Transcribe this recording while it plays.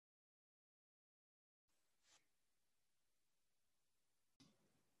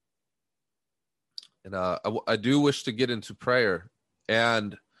And I do wish to get into prayer.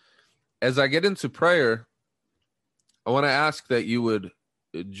 And as I get into prayer, I want to ask that you would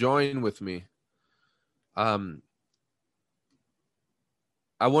join with me. I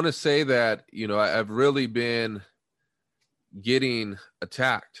want to say that, I've really been getting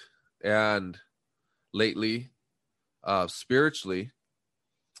attacked and lately, spiritually.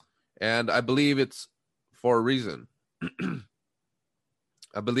 And I believe it's for a reason.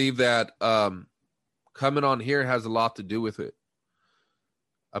 I believe that coming on here has a lot to do with it.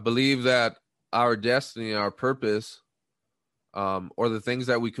 I believe that our destiny, our purpose, or the things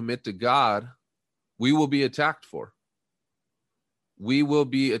that we commit to God, we will be attacked for. We will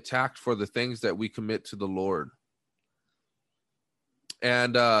be attacked for the things that we commit to the Lord.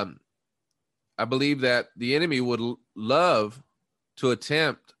 And I believe that the enemy would love to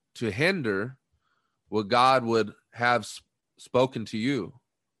attempt to hinder what God would have spoken to you.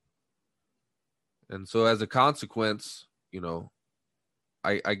 And so as a consequence,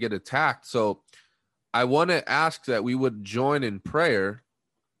 I get attacked. So I want to ask that we would join in prayer,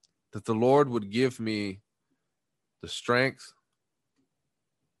 that the Lord would give me the strength.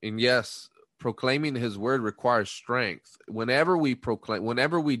 And yes, proclaiming his word requires strength. Whenever we proclaim,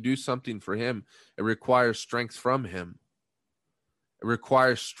 whenever we do something for him, it requires strength from him. It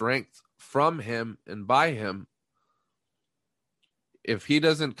requires strength from him and by him. If he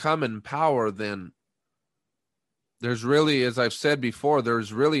doesn't come in power, then there's really, as I've said before,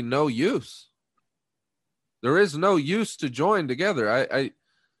 there's really no use. There is no use to join together.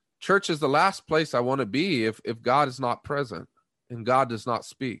 Church is the last place I want to be if God is not present and God does not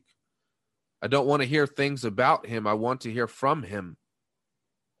speak. I don't want to hear things about him. I want to hear from him.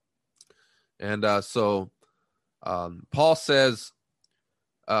 And so Paul says,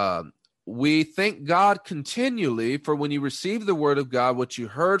 we thank God continually for when you received the word of God, what you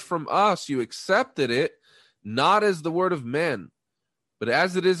heard from us, you accepted it, not as the word of men, but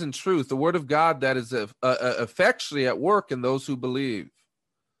as it is in truth, the word of God that is effectually at work in those who believe.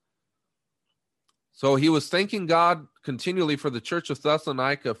 So he was thanking God continually for the church of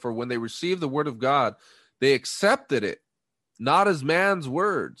Thessalonica, for when they received the word of God, they accepted it, not as man's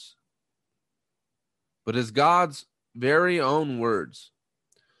words, but as God's very own words.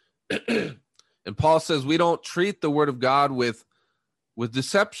 And Paul says we don't treat the word of God with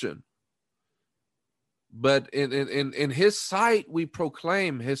deception, but in his sight, we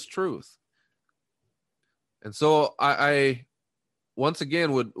proclaim his truth. And so I once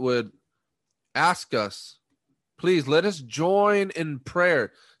again would ask us, please let us join in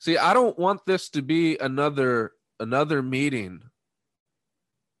prayer. See, I don't want this to be another meeting.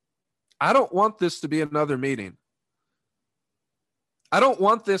 I don't want this to be another meeting. I don't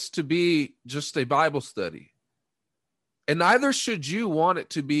want this to be just a Bible study. And neither should you want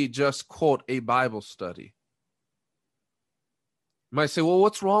it to be just, quote, a Bible study. You might say, well,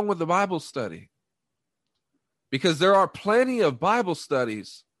 what's wrong with the Bible study? Because there are plenty of Bible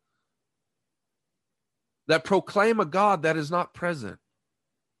studies that proclaim a God that is not present,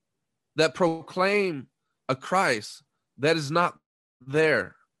 that proclaim a Christ that is not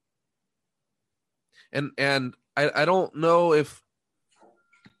there. And I don't know if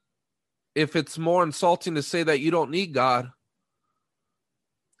it's more insulting to say that you don't need God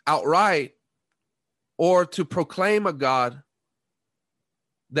outright, or to proclaim a God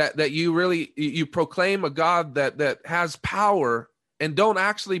that you proclaim a God that has power and don't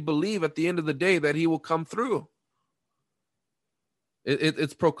actually believe at the end of the day that he will come through.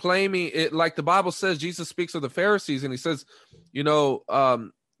 It's proclaiming it, like the Bible says. Jesus speaks of the Pharisees and he says,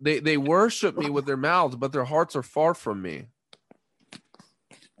 they worship me with their mouths, but their hearts are far from me.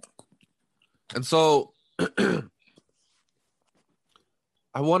 And so I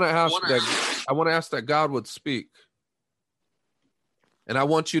want to ask that God would speak. And I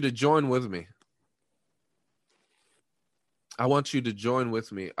want you to join with me. I want you to join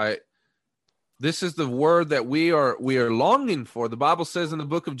with me. This is the word that we are longing for. The Bible says in the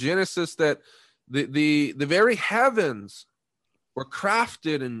book of Genesis that the very heavens were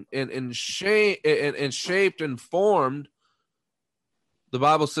crafted and shaped and formed. The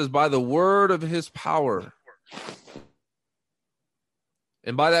Bible says by the word of his power.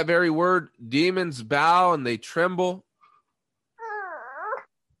 And by that very word, demons bow and they tremble.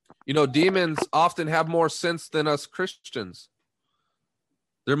 Demons often have more sense than us Christians.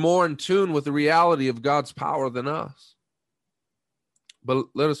 They're more in tune with the reality of God's power than us. But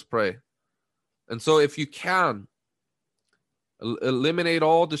let us pray. And so if you can, eliminate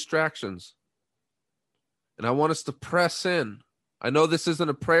all distractions. And I want us to press in. I know this isn't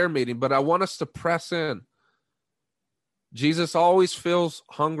a prayer meeting, but I want us to press in. Jesus always fills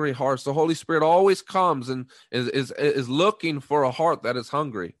hungry hearts. The Holy Spirit always comes and is looking for a heart that is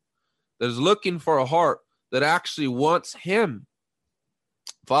hungry, that is looking for a heart that actually wants him.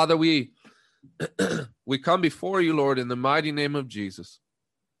 Father, we come before you, Lord, in the mighty name of Jesus.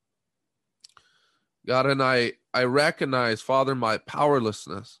 God, and I recognize, Father, my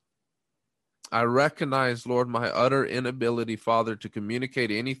powerlessness. I recognize, Lord, my utter inability, Father, to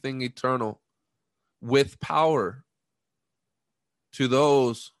communicate anything eternal with power to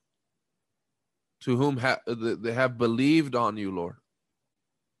those to whom they have believed on you, Lord.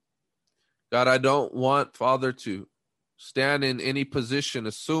 God, I don't want, Father, to stand in any position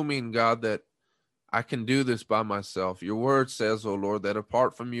assuming, God, that I can do this by myself. Your word says, oh Lord, that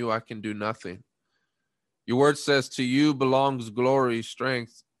apart from you, I can do nothing. Your word says to you belongs glory,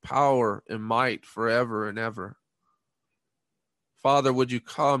 strength, power, and might forever and ever. Father, would you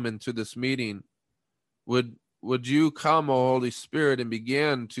come into this meeting? Would you come, O Holy Spirit, and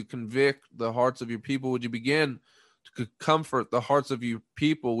begin to convict the hearts of your people? Would you begin to comfort the hearts of your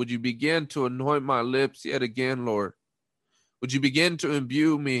people? Would you begin to anoint my lips yet again, Lord? Would you begin to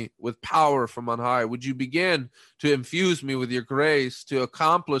imbue me with power from on high? Would you begin to infuse me with your grace to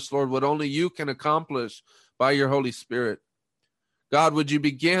accomplish, Lord, what only you can accomplish by your Holy Spirit? God, would you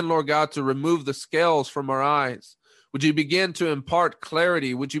begin, Lord God, to remove the scales from our eyes? Would you begin to impart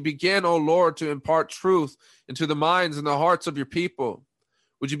clarity? Would you begin, oh Lord, to impart truth into the minds and the hearts of your people?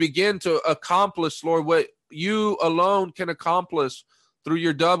 Would you begin to accomplish, Lord, what you alone can accomplish through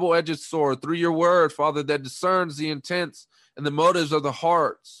your double-edged sword, through your word, Father, that discerns the intents and the motives of the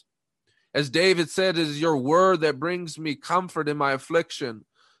hearts? As David said, it is your word that brings me comfort in my affliction.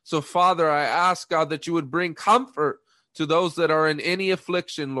 So, Father, I ask, God, that you would bring comfort to those that are in any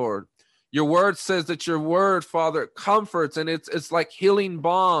affliction, Lord. Your word says that your word, Father, comforts, and it's like healing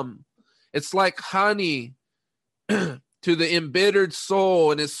balm. It's like honey to the embittered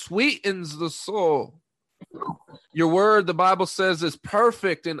soul, and it sweetens the soul. Your word, the Bible says, is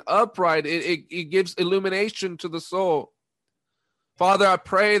perfect and upright. It gives illumination to the soul. Father, I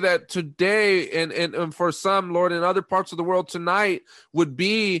pray that today and for some, Lord, in other parts of the world tonight would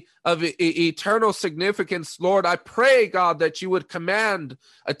be of eternal significance. Lord, I pray, God, that you would command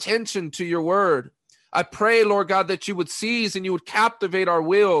attention to your word. I pray, Lord God, that you would seize and you would captivate our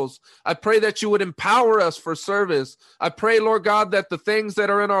wills. I pray that you would empower us for service. I pray, Lord God, that the things that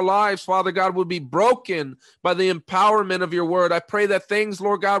are in our lives, Father God, would be broken by the empowerment of your word. I pray that things,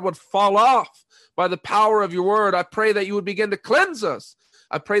 Lord God, would fall off by the power of your word. I pray that you would begin to cleanse us.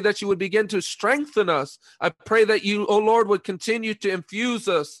 I pray that you would begin to strengthen us. I pray that you, oh Lord, would continue to infuse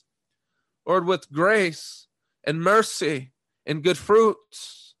us, Lord, with grace and mercy and good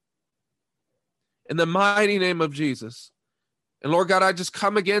fruits in the mighty name of Jesus. And Lord God, I just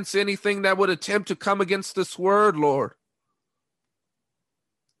come against anything that would attempt to come against this word, Lord.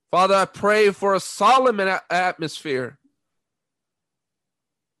 Father, I pray for a solemn atmosphere.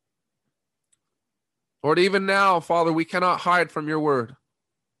 Lord, even now, Father, we cannot hide from your word.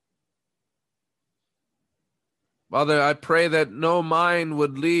 Father, I pray that no mind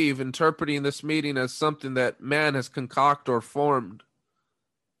would leave interpreting this meeting as something that man has concocted or formed,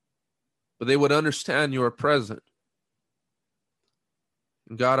 but they would understand you are present.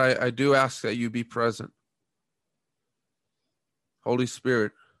 And God, I do ask that you be present. Holy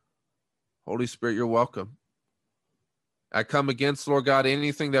Spirit, you're welcome. I come against, Lord God,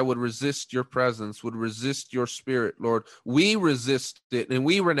 anything that would resist your presence, would resist your spirit, Lord. We resist it and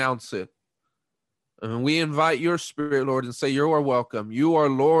we renounce it. And we invite your spirit, Lord, and say, you are welcome. You are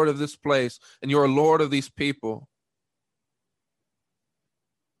Lord of this place and you are Lord of these people.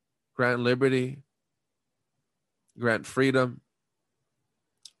 Grant liberty, grant freedom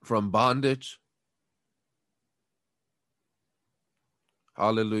from bondage.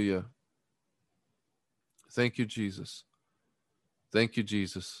 Hallelujah. Thank you, Jesus. Thank you,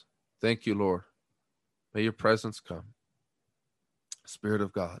 Jesus. Thank you, Lord. May your presence come. Spirit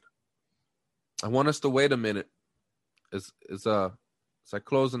of God. I want us to wait a minute. As I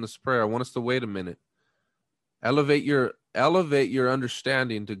close in this prayer, I want us to wait a minute. Elevate your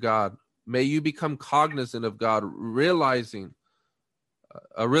understanding to God. May you become cognizant of God, realizing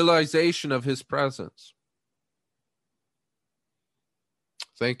a realization of his presence.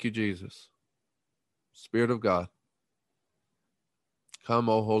 Thank you, Jesus. Spirit of God. Come,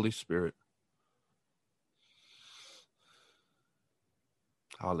 O Holy Spirit.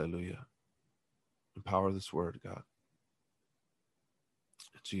 Hallelujah. Empower this word, God.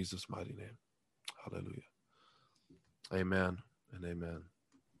 In Jesus' mighty name. Hallelujah. Amen and amen.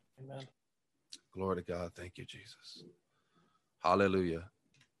 Amen. Glory to God. Thank you, Jesus. Hallelujah.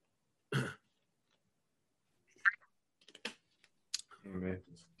 Amen.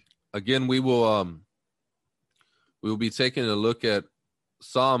 Again, we will be taking a look at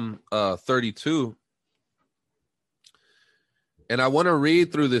Psalm 32. And I want to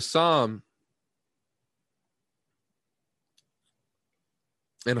read through this psalm,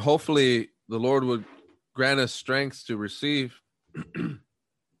 and hopefully the Lord would grant us strength to receive.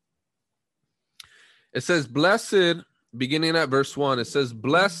 It says, blessed, beginning at verse 1, it says,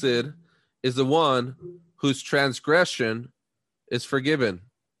 blessed is the one whose transgression is forgiven.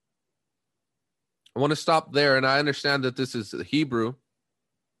 I want to stop there, and I understand that this is Hebrew.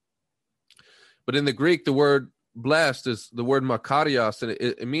 But in the Greek, the word blessed is the word makarios, and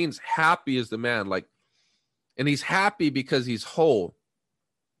it means happy is the man. And he's happy because he's whole.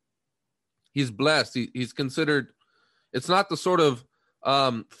 He's blessed. He's considered, it's not the sort of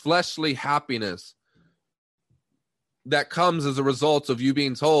fleshly happiness that comes as a result of you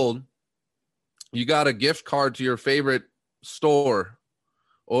being told you got a gift card to your favorite store,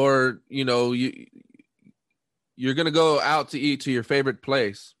 or, you're going to go out to eat to your favorite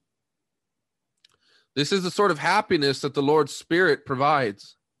place. This is the sort of happiness that the Lord's Spirit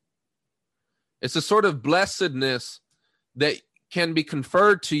provides. It's a sort of blessedness that can be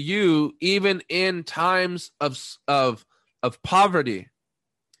conferred to you even in times of poverty,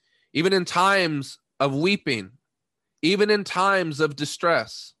 even in times of weeping, even in times of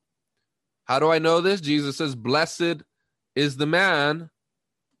distress. How do I know this? Jesus says, blessed is the man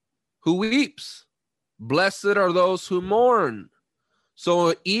who weeps. Blessed are those who mourn.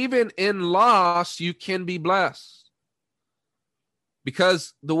 So even in loss, you can be blessed.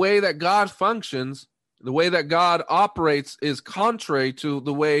 Because the way that God functions, the way that God operates is contrary to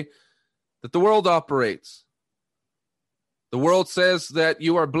the way that the world operates. The world says that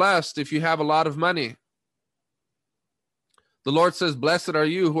you are blessed if you have a lot of money. The Lord says, blessed are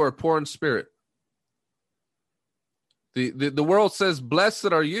you who are poor in spirit. The world says,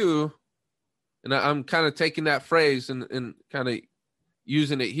 blessed are you, and I'm kind of taking that phrase and kind of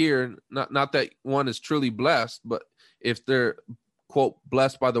using it here. Not that one is truly blessed, but if they're, quote,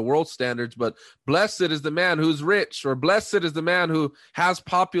 blessed by the world standards, but blessed is the man who's rich, or blessed is the man who has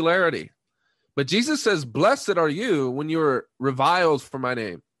popularity. But Jesus says, blessed are you when you're reviled for my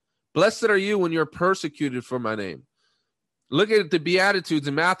name. Blessed are you when you're persecuted for my name. Look at the Beatitudes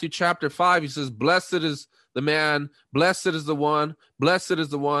in Matthew chapter 5. He says, blessed is the man, blessed is the one,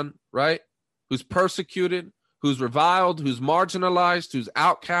 right? Who's persecuted, who's reviled, who's marginalized, who's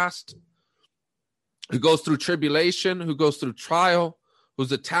outcast, who goes through tribulation, who goes through trial,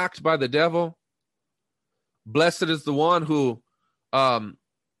 who's attacked by the devil. Blessed is the one who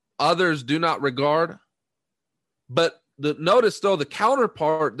others do not regard. But notice, though, the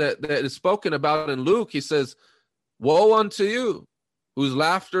counterpart that is spoken about in Luke, he says, woe unto you, whose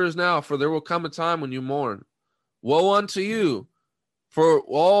laughter is now, for there will come a time when you mourn. Woe unto you, for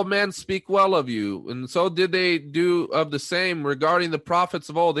all men speak well of you. And so did they do of the same regarding the prophets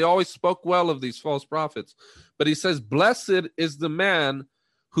of old. They always spoke well of these false prophets. But he says, blessed is the man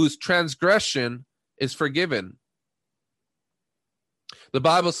whose transgression is forgiven. The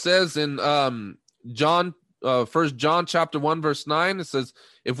Bible says in 1 John chapter 1, verse 9, it says,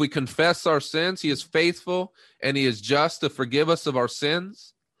 if we confess our sins, he is faithful and he is just to forgive us of our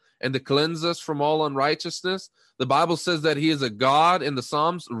sins and to cleanse us from all unrighteousness. The Bible says that he is a God in the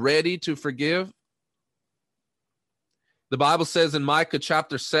Psalms ready to forgive. The Bible says in Micah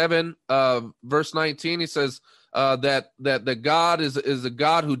chapter 7, verse 19, he says that God is a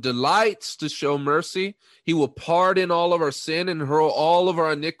God who delights to show mercy. He will pardon all of our sin and hurl all of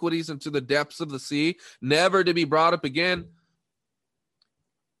our iniquities into the depths of the sea, never to be brought up again.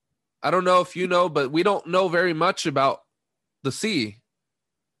 I don't know if you know, but we don't know very much about the sea.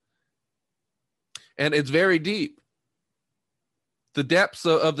 And it's very deep. The depths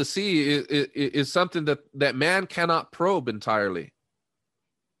of the sea is something that man cannot probe entirely.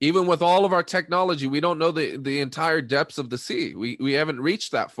 Even with all of our technology, we don't know the entire depths of the sea. We haven't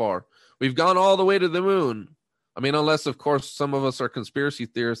reached that far. We've gone all the way to the moon. I mean, unless, of course, some of us are conspiracy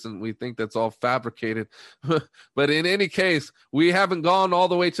theorists and we think that's all fabricated. But in any case, we haven't gone all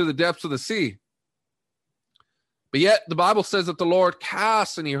the way to the depths of the sea. But yet the Bible says that the Lord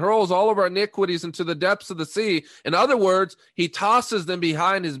casts and he hurls all of our iniquities into the depths of the sea. In other words, he tosses them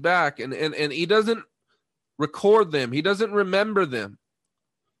behind his back and he doesn't record them. He doesn't remember them.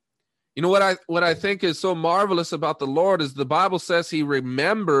 You know what I think is so marvelous about the Lord is the Bible says he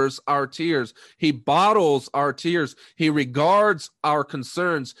remembers our tears. He bottles our tears. He regards our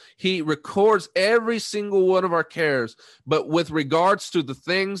concerns. He records every single one of our cares. But with regards to the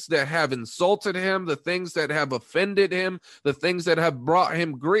things that have insulted him, the things that have offended him, the things that have brought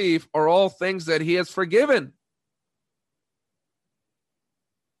him grief are all things that he has forgiven.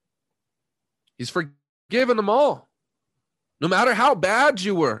 He's forgiven them all. No matter how bad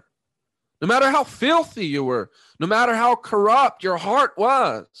you were, no matter how filthy you were, no matter how corrupt your heart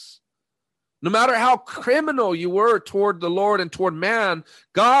was, no matter how criminal you were toward the Lord and toward man,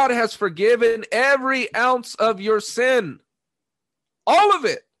 God has forgiven every ounce of your sin. All of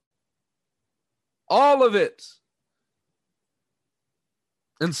it. All of it.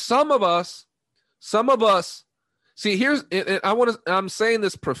 And some of us, see, I'm saying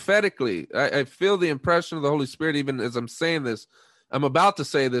this prophetically. I feel the impression of the Holy Spirit even as I'm saying this. I'm about to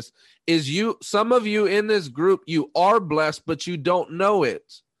say this, some of you in this group, you are blessed, but you don't know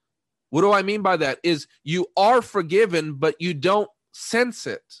it. What do I mean by that? Is you are forgiven, but you don't sense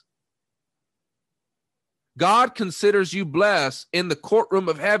it. God considers you blessed in the courtroom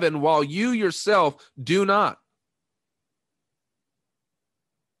of heaven while you yourself do not.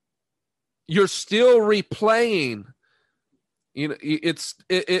 You're still replaying. You know,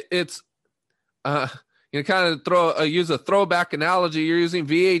 kind of use a throwback analogy. You're using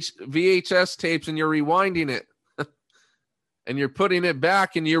VHS tapes and you're rewinding it. And you're putting it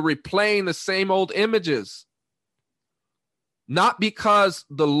back and you're replaying the same old images. Not because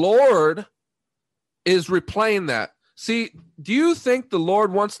the Lord is replaying that. See, do you think the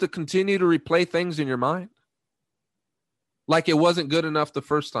Lord wants to continue to replay things in your mind? Like it wasn't good enough the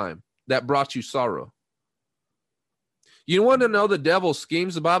first time that brought you sorrow. You want to know the devil's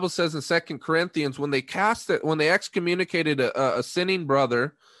schemes? The Bible says in 2 Corinthians, when they excommunicated a sinning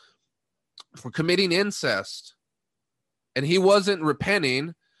brother for committing incest, and he wasn't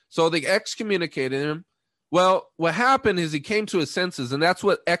repenting, so they excommunicated him. Well, what happened is he came to his senses, and that's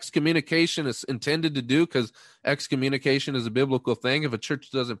what excommunication is intended to do, because excommunication is a biblical thing. If a church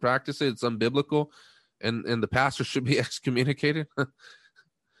doesn't practice it, it's unbiblical, and the pastor should be excommunicated.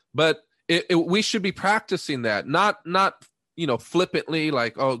 But we should be practicing that, not flippantly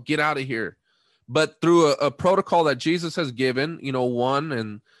like, oh, get out of here, but through a protocol that Jesus has given, one,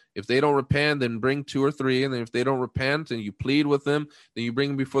 and if they don't repent, then bring 2 or 3. And then if they don't repent and you plead with them, then you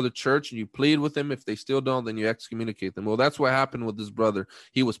bring them before the church and you plead with them. If they still don't, then you excommunicate them. Well, that's what happened with this brother.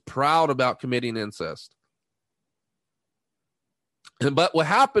 He was proud about committing incest. But what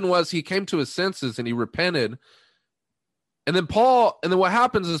happened was he came to his senses and he repented. And then what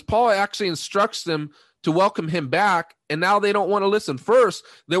happens is Paul actually instructs them to welcome him back, and now they don't want to listen. First,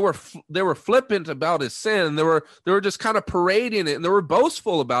 they were flippant about his sin. They were just kind of parading it, and they were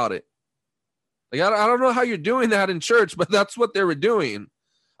boastful about it. Like, I don't know how you're doing that in church, but that's what they were doing.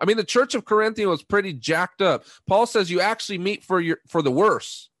 I mean, the church of Corinth was pretty jacked up. Paul says you actually meet for the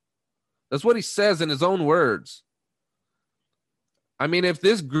worse. That's what he says in his own words. I mean, if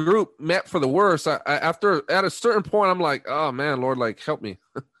this group met for the worse, at a certain point, I'm like, oh man, Lord, like, help me.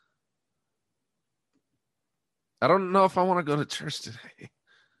 I don't know if I want to go to church today.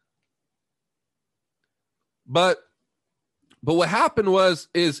 But what happened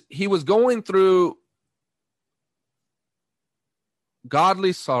is he was going through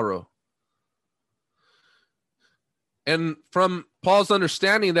godly sorrow. And from Paul's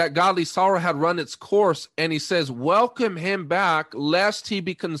understanding, that godly sorrow had run its course, and he says, welcome him back, lest he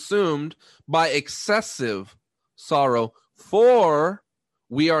be consumed by excessive sorrow, for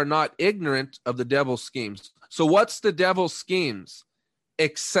we are not ignorant of the devil's schemes. So what's the devil's schemes?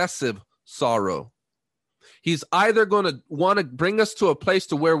 Excessive sorrow. He's either going to want to bring us to a place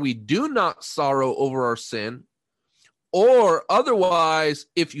to where we do not sorrow over our sin, or otherwise,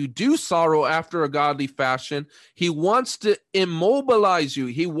 if you do sorrow after a godly fashion, he wants to immobilize you.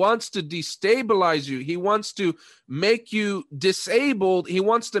 He wants to destabilize you. He wants to make you disabled. He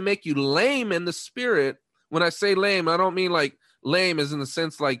wants to make you lame in the spirit. When I say lame, I don't mean like lame as in the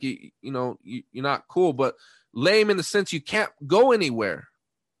sense like, you're not cool, but lame in the sense you can't go anywhere.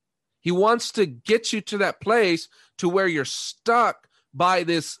 He wants to get you to that place to where you're stuck by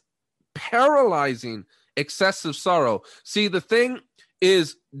this paralyzing excessive sorrow. See, the thing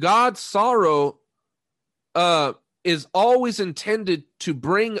is, God's sorrow is always intended to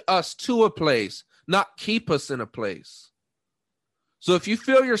bring us to a place, not keep us in a place. So if you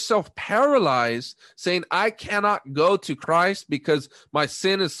feel yourself paralyzed, saying, I cannot go to Christ because my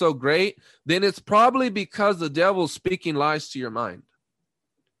sin is so great, then it's probably because the devil's speaking lies to your mind.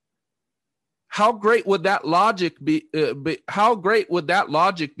 How great would that logic be? How great would that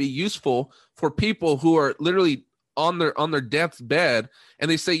logic be useful for people who are literally on their death's bed, and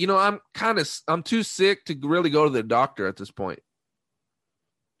they say, I'm too sick to really go to the doctor at this point,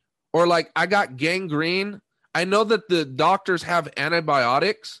 or like I got gangrene. I know that the doctors have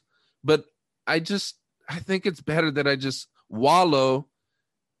antibiotics, but I think it's better that I just wallow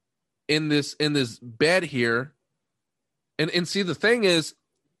in this bed here, and see, the thing is,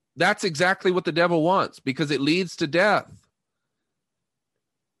 That's exactly what the devil wants, because it leads to death.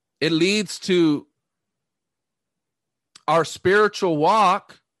 It leads to our spiritual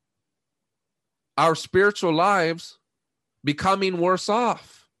walk, our spiritual lives becoming worse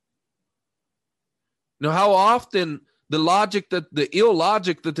off. Now, how often the illogic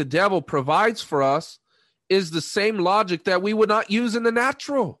that the devil provides for us is the same logic that we would not use in the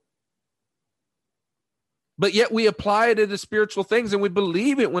natural. But yet we apply it to spiritual things, and we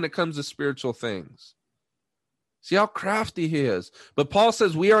believe it when it comes to spiritual things. See how crafty he is. But Paul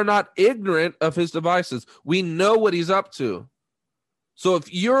says we are not ignorant of his devices. We know what he's up to. So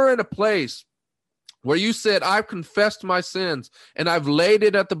if you're in a place where you said, I've confessed my sins and I've laid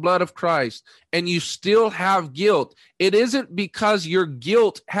it at the blood of Christ, and you still have guilt, it isn't because your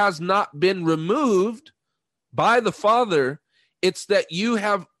guilt has not been removed by the Father. It's that you've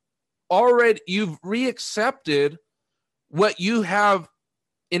reaccepted what you have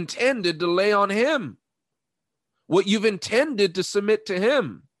intended to lay on him, what you've intended to submit to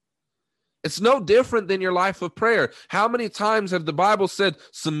him. It's no different than your life of prayer. How many times have the Bible said,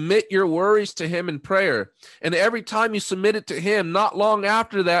 submit your worries to him in prayer? And every time you submit it to him, not long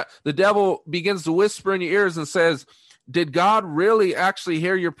after that, the devil begins to whisper in your ears and says, did God really actually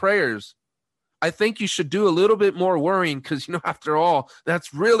hear your prayers? I think you should do a little bit more worrying, because, after all,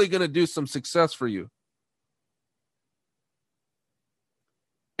 that's really going to do some success for you.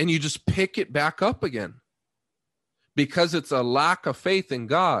 And you just pick it back up again, because it's a lack of faith in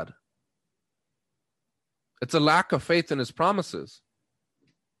God. It's a lack of faith in his promises.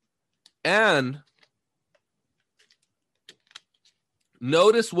 And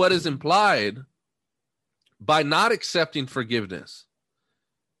notice what is implied by not accepting forgiveness.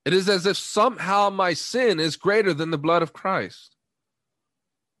 It is as if somehow my sin is greater than the blood of Christ.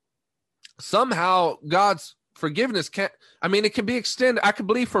 Somehow God's forgiveness it can be extended. I could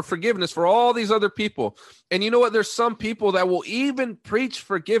believe for forgiveness for all these other people. And you know what? There's some people that will even preach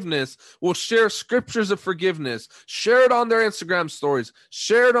forgiveness, will share scriptures of forgiveness, share it on their Instagram stories,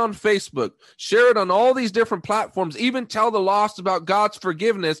 share it on Facebook, share it on all these different platforms, even tell the lost about God's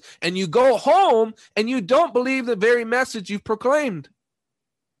forgiveness. And you go home and you don't believe the very message you've proclaimed.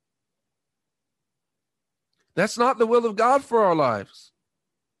 That's not the will of God for our lives.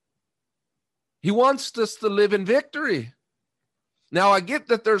 He wants us to live in victory. Now, I get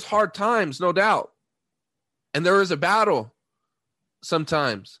that there's hard times, no doubt. And there is a battle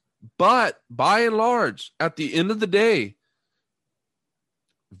sometimes. But by and large, at the end of the day,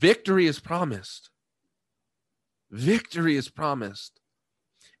 victory is promised. Victory is promised.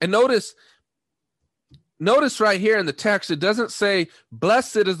 And notice right here in the text, it doesn't say,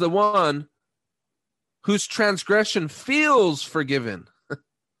 blessed is the one whose transgression feels forgiven.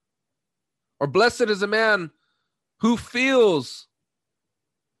 Or blessed is a man who feels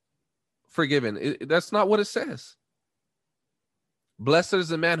forgiven. That's not what it says. Blessed is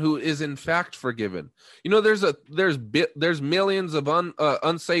the man who is in fact forgiven. There's millions of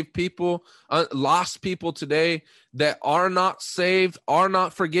unsaved people, lost people today that are not saved, are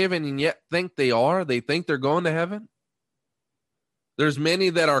not forgiven, and yet think they are. They think they're going to heaven. There's many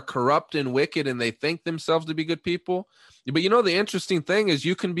that are corrupt and wicked, and they think themselves to be good people. But the interesting thing is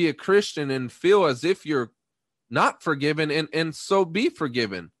you can be a Christian and feel as if you're not forgiven, and so be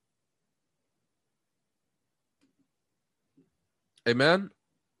forgiven. Amen?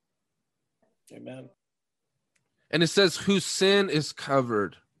 Amen. And it says, whose sin is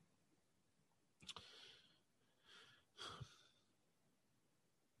covered.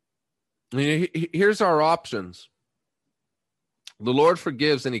 Here's our options. The Lord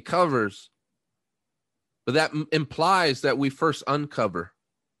forgives and he covers, but that implies that we first uncover.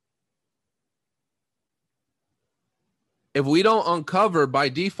 If we don't uncover, by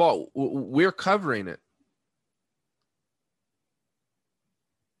default, we're covering it.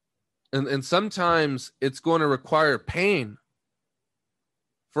 And sometimes it's going to require pain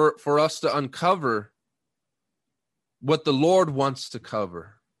for us to uncover what the Lord wants to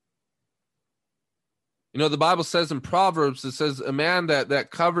cover. The Bible says in Proverbs, it says a man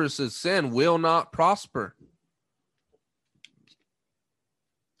that covers his sin will not prosper.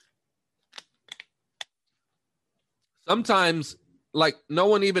 Sometimes, no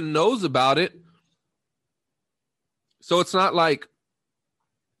one even knows about it. So it's not like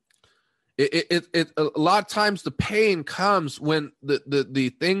a lot of times the pain comes when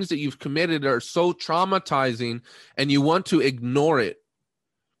the things that you've committed are so traumatizing and you want to ignore it.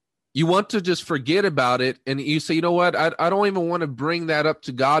 You want to just forget about it, and you say, you know what, I don't even want to bring that up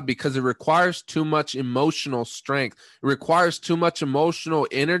to God because it requires too much emotional strength. It requires too much emotional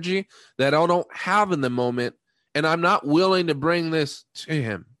energy that I don't have in the moment, and I'm not willing to bring this to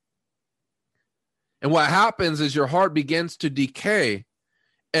him. And what happens is your heart begins to decay.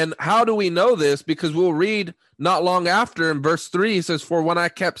 And how do we know this? Because we'll read not long after in verse 3, he says, for when I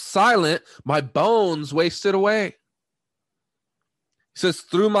kept silent, my bones wasted away. He says,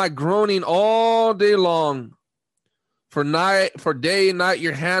 through my groaning all day long, for day and night,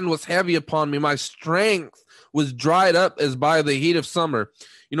 your hand was heavy upon me. My strength was dried up as by the heat of summer.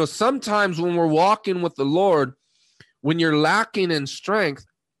 You know, sometimes when we're walking with the Lord, when you're lacking in strength,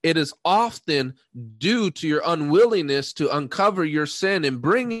 it is often due to your unwillingness to uncover your sin and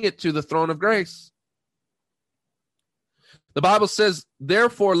bring it to the throne of grace. The Bible says,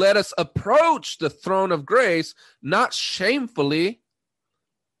 therefore, let us approach the throne of grace, not shamefully,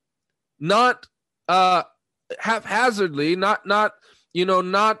 not haphazardly, not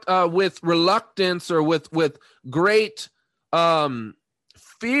with reluctance or with great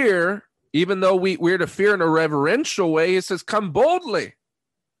fear, even though we're to fear in a reverential way. It says, come boldly.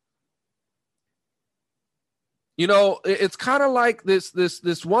 You know, it's kind of like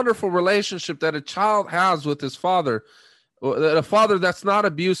this wonderful relationship that a child has with his father, a father that's not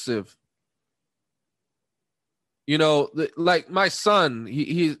abusive. You know, like my son,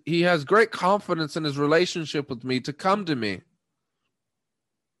 he has great confidence in his relationship with me to come to me.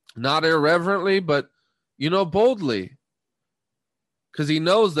 Not irreverently, but, boldly. Because he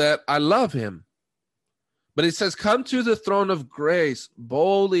knows that I love him. But he says, come to the throne of grace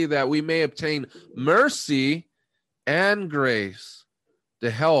boldly that we may obtain mercy and grace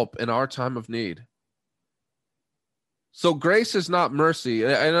to help in our time of need. So grace is not mercy.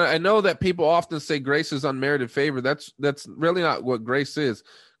 And I know that people often say grace is unmerited favor. That's really not what grace is.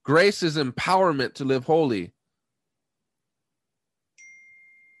 Grace is empowerment to live holy.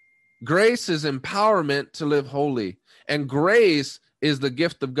 Grace is empowerment to live holy. And grace is the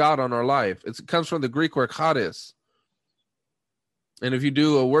gift of God on our life. It comes from the Greek word charis. And if you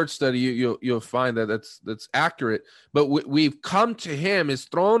do a word study, you'll find that that's accurate. But we've come to him, his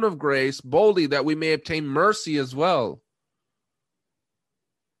throne of grace, boldly that we may obtain mercy as well.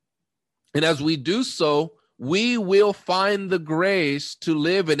 And as we do so, we will find the grace to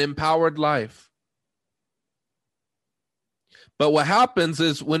live an empowered life. But what happens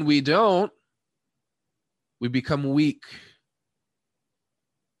is when we don't, we become weak.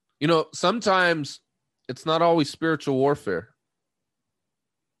 You know, sometimes it's not always spiritual warfare.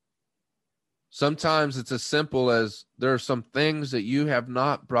 Sometimes it's as simple as there are some things that you have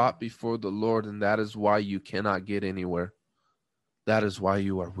not brought before the Lord, and that is why you cannot get anywhere. That is why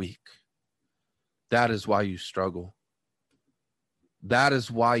you are weak. That is why you struggle. That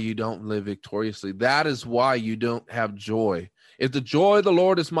is why you don't live victoriously. That is why you don't have joy. If the joy of the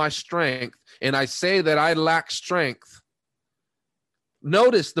Lord is my strength, and I say that I lack strength,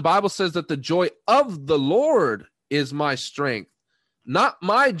 notice the Bible says that the joy of the Lord is my strength. Not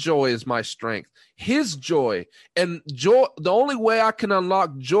my joy is my strength, his joy. And joy, the only way I can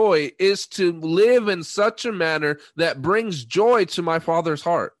unlock joy is to live in such a manner that brings joy to my Father's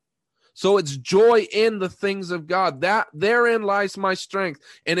heart. So it's joy in the things of God. That therein lies my strength.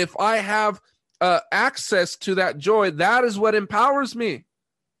 And if I have access to that joy, that is what empowers me.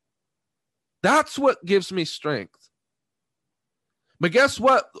 That's what gives me strength. But guess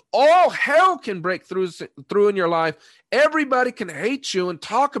what? All hell can break through in your life. Everybody can hate you and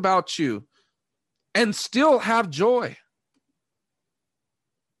talk about you and still have joy.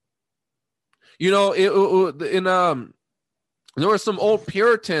 You know, there were some old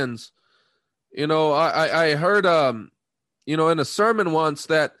Puritans. You know, I heard, in a sermon once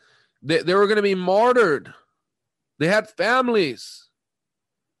that they were going to be martyred. They had families.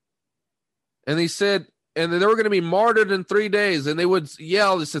 And they said, and they were going to be martyred in 3 days. And they would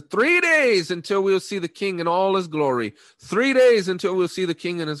yell, they said, 3 days until we'll see the King in all his glory. 3 days until we'll see the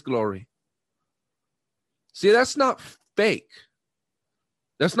King in his glory. See, that's not fake.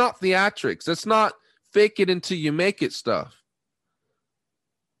 That's not theatrics. That's not fake it until you make it stuff.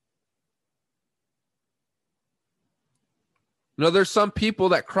 You know, there's some people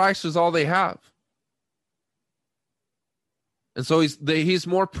that Christ is all they have. And so he's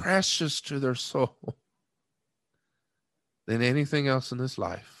more precious to their soul than anything else in this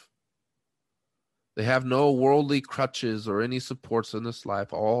life. They have no worldly crutches or any supports in this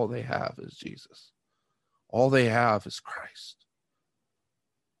life. All they have is Jesus. All they have is Christ.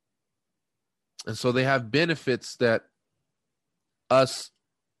 And so they have benefits that the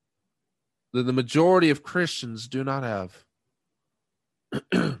majority of Christians do not have.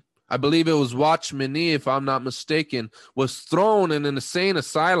 I believe it was Watchman Nee, if I'm not mistaken, was thrown in an insane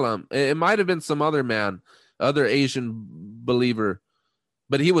asylum. It might have been some other man, other Asian believer.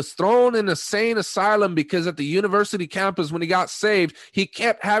 But he was thrown in a sane asylum because at the university campus, when he got saved, he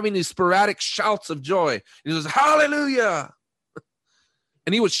kept having these sporadic shouts of joy. He was, hallelujah.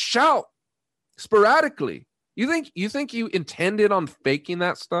 And he would shout sporadically. You think you intended on faking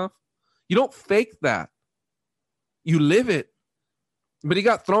that stuff? You don't fake that. You live it. But he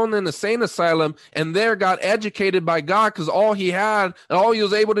got thrown in a sane asylum and there got educated by God because all he had and all he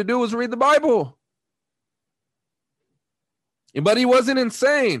was able to do was read the Bible. But he wasn't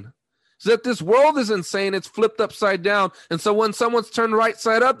insane. So that this world is insane, it's flipped upside down. And so when someone's turned right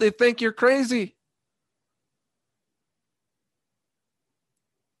side up, they think you're crazy.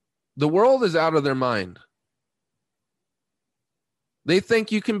 The world is out of their mind. They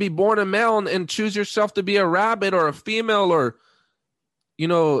think you can be born a male and choose yourself to be a rabbit or a female or,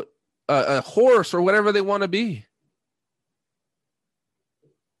 a horse or whatever they want to be.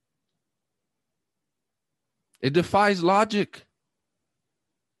 It defies logic.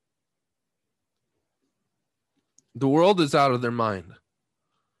 The world is out of their mind.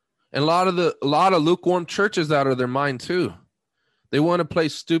 And a lot of lukewarm churches out of their mind too. They want to play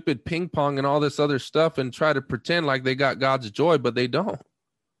stupid ping pong and all this other stuff and try to pretend like they got God's joy, but they don't.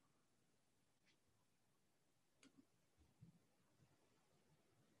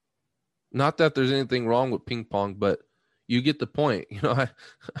 Not that there's anything wrong with ping pong, but you get the point.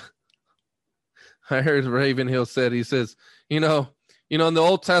 I heard Ravenhill said, he says, in the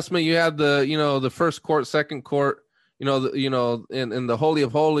Old Testament, you had the first court, second court, in the Holy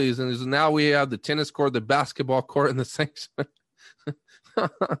of Holies. And now we have the tennis court, the basketball court, and the sanctuary.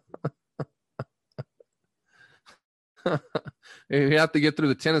 You have to get through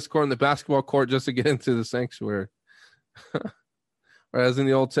the tennis court and the basketball court just to get into the sanctuary. Whereas in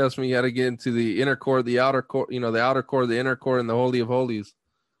the Old Testament, you had to get into the inner court, the outer court, the outer court, the inner court, and the Holy of Holies.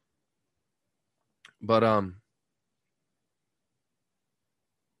 But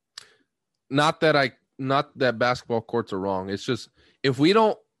not that basketball courts are wrong. It's just if we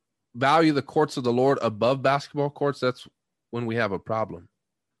don't value the courts of the Lord above basketball courts, that's when we have a problem.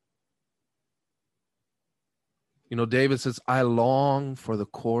 David says, I long for the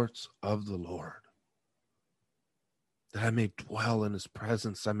courts of the Lord, that I may dwell in his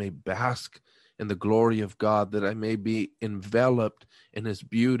presence, I may bask in the glory of God, that I may be enveloped in his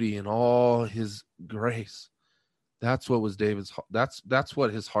beauty and all his grace. That's what was David's, that's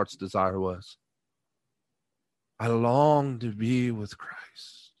what his heart's desire was. I long to be with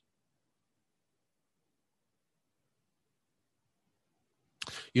Christ.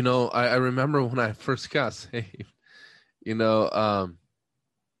 I remember when I first got saved, it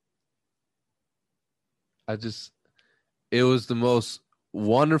was the most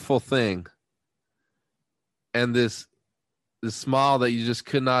wonderful thing. And this smile that you just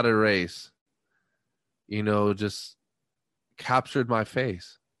could not erase, just captured my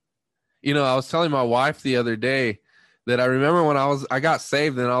face. I was telling my wife the other day that I remember when I got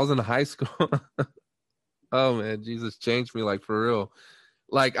saved and I was in high school. Oh man, Jesus changed me like for real.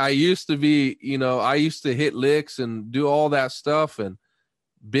 Like I used to be, I used to hit licks and do all that stuff and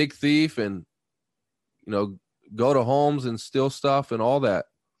big thief and, go to homes and steal stuff and all that.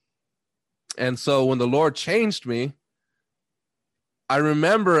 And so when the Lord changed me, I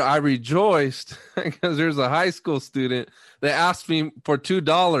remember I rejoiced because there's a high school student that asked me for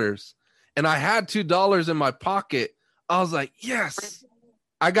 $2 and I had $2 in my pocket. I was like, yes,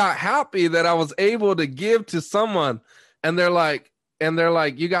 I got happy that I was able to give to someone. And they're like,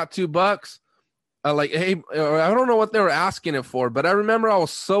 you got $2? I like, hey, I don't know what they were asking it for, but I remember I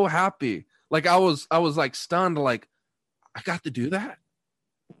was so happy. Like I was like stunned, like I got to do that.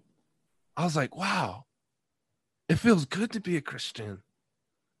 I was like, wow, it feels good to be a Christian.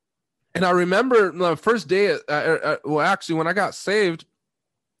 And I remember the first day, actually when I got saved,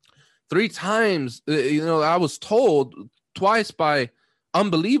 3 times, I was told twice by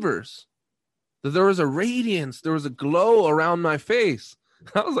unbelievers that there was a radiance, there was a glow around my face.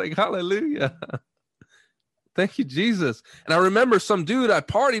 I was like, hallelujah. Thank you, Jesus. And I remember some dude I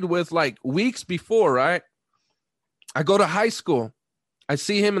partied with like weeks before, right? I go to high school. I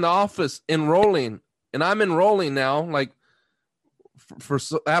see him in the office enrolling, and I'm enrolling now, like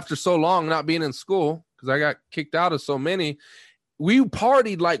after so long not being in school because I got kicked out of so many. We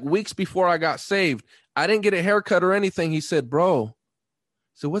partied like weeks before I got saved. I didn't get a haircut or anything. He said, bro,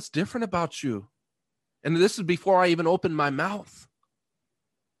 so what's different about you? And this is before I even opened my mouth.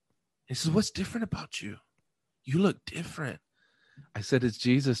 He says, what's different about you? You look different. I said, it's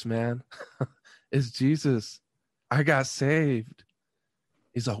Jesus, man. It's Jesus. I got saved.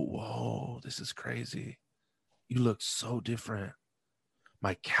 He's like, whoa, this is crazy. You look so different.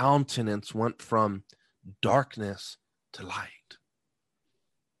 My countenance went from darkness to light.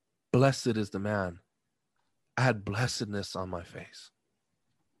 Blessed is the man. I had blessedness on my face.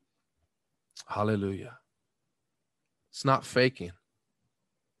 Hallelujah. It's not faking.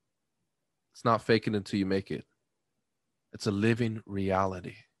 It's not faking until you make it. It's a living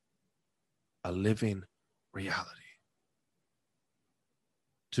reality. A living reality.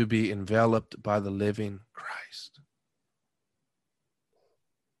 To be enveloped by the living Christ.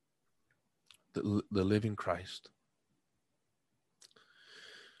 The living Christ.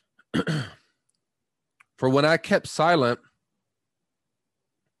 For when I kept silent,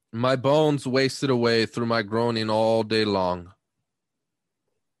 my bones wasted away through my groaning all day long.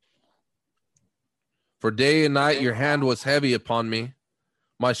 For day and night your hand was heavy upon me.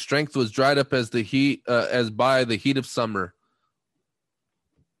 My strength was dried up as by the heat of summer.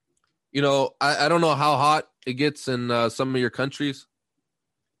 You know, I don't know how hot it gets in some of your countries,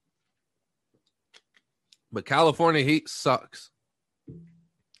 but California heat sucks.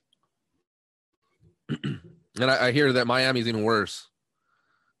 And I hear that Miami's even worse.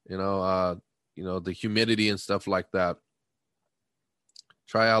 You know, the humidity and stuff like that.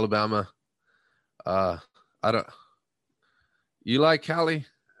 Try Alabama. You like Cali?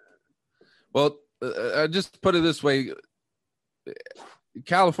 Well, I just put it this way.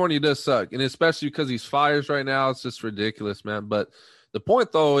 California does suck, and especially because these fires right now, it's just ridiculous, man. But the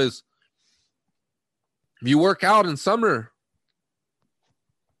point, though, is if you work out in summer,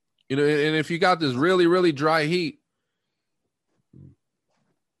 you know, and if you got this really, really dry heat,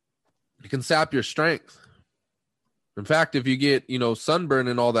 it can sap your strength. In fact, if you get, sunburn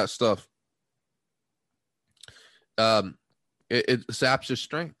and all that stuff, it saps your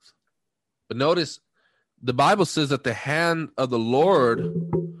strength. But notice, the Bible says that the hand of the Lord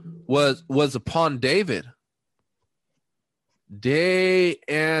was upon David day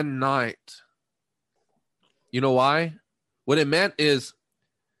and night. You know why? What it meant is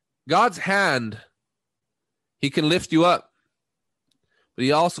God's hand, he can lift you up, but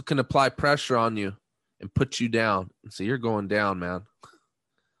he also can apply pressure on you and put you down and say, you're going down, man.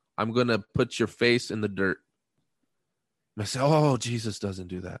 I'm going to put your face in the dirt. And I say, oh, Jesus doesn't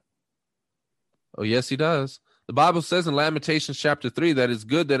do that. Oh, yes, he does. The Bible says in Lamentations chapter 3 that it's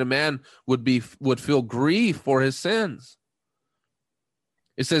good that a man would feel grief for his sins.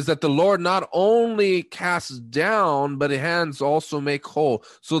 It says that the Lord not only casts down, but his hands also make whole.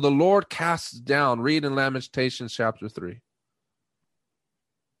 So the Lord casts down. Read in Lamentations chapter 3.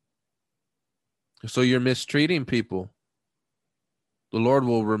 So you're mistreating people. The Lord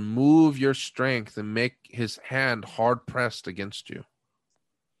will remove your strength and make his hand hard pressed against you.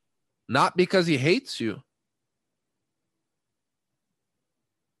 Not because he hates you.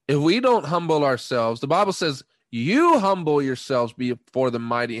 If we don't humble ourselves, the Bible says, you humble yourselves before the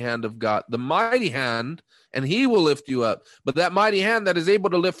mighty hand of God. The mighty hand, and he will lift you up. But that mighty hand that is able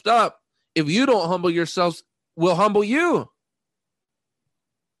to lift up, if you don't humble yourselves, will humble you.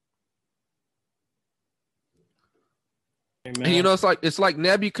 Amen. And it's like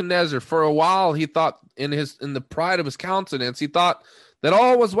Nebuchadnezzar. For a while, he thought in the pride of his countenance, he thought that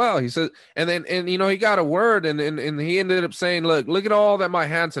all was well. He said, and he got a word, and he ended up saying, look at all that my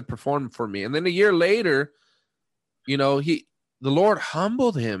hands had performed for me. And then a year later, the Lord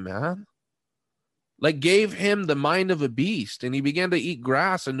humbled him, man. Like gave him the mind of a beast, and he began to eat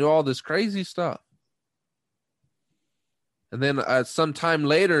grass and do all this crazy stuff. And then some time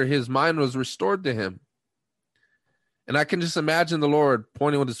later, his mind was restored to him. And I can just imagine the Lord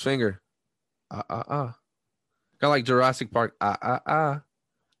pointing with his finger. Kind of like Jurassic Park. I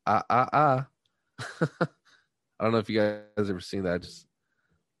don't know if you guys ever seen that.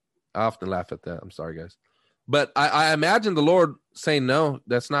 I often laugh at that. I'm sorry, guys. But I imagine the Lord saying, no,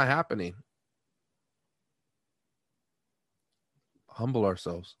 that's not happening. Humble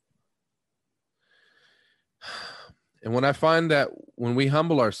ourselves. And when I find that when we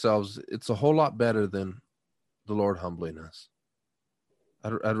humble ourselves, it's a whole lot better than the Lord humbling us.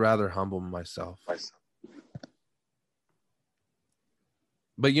 I'd rather humble myself.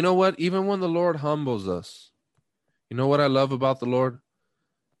 But you know what? Even when the Lord humbles us, you know what I love about the Lord?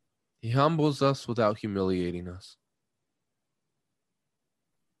 He humbles us without humiliating us.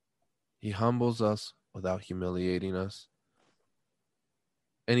 He humbles us without humiliating us.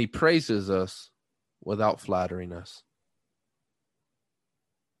 And he praises us without flattering us.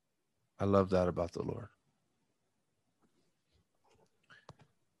 I love that about the Lord.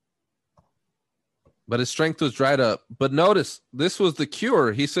 But his strength was dried up. But notice, this was the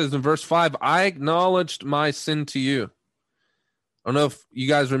cure. He says in verse 5, I acknowledged my sin to you. I don't know if you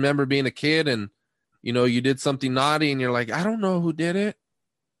guys remember being a kid and, you did something naughty and you're like, I don't know who did it.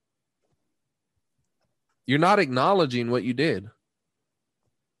 You're not acknowledging what you did.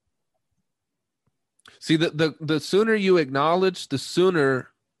 See, the sooner you acknowledge, the sooner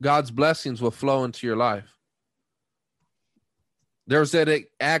God's blessings will flow into your life. There's that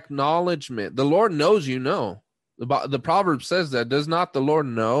acknowledgement. The Lord knows you know. The proverb says that. Does not the Lord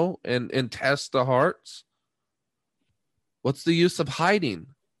know and test the hearts? What's the use of hiding?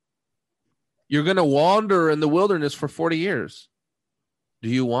 You're going to wander in the wilderness for 40 years. Do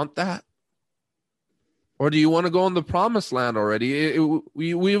you want that? Or do you want to go in the promised land already?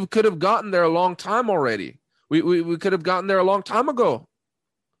 We could have gotten there a long time already. We could have gotten there a long time ago.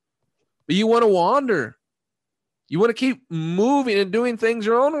 But you want to wander. You want to keep moving and doing things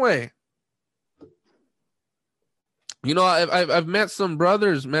your own way. You know, I've met some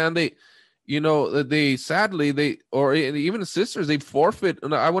brothers, man. They sadly, or even sisters, they forfeit.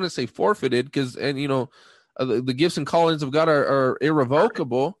 I wouldn't say forfeited because, the gifts and callings of God are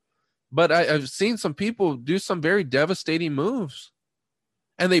irrevocable. But I've seen some people do some very devastating moves,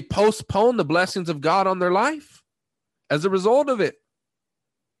 and they postpone the blessings of God on their life as a result of it.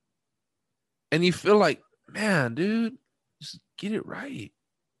 And you feel like, man, dude, just get it right.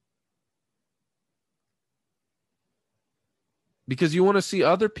 Because you want to see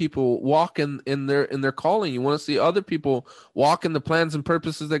other people walk in their calling. You want to see other people walk in the plans and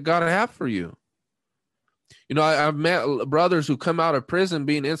purposes that God have for you. You know, I've met brothers who come out of prison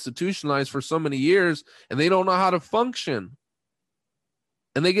being institutionalized for so many years, and they don't know how to function.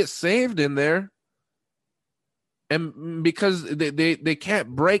 And they get saved in there. And because they can't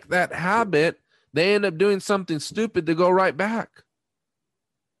break that habit, they end up doing something stupid to go right back.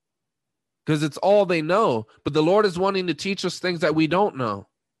 Because it's all they know. But the Lord is wanting to teach us things that we don't know.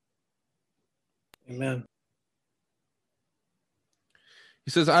 Amen. He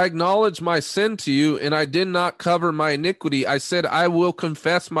says, I acknowledge my sin to you, and I did not cover my iniquity. I said, I will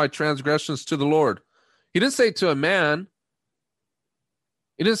confess my transgressions to the Lord. He didn't say to a man.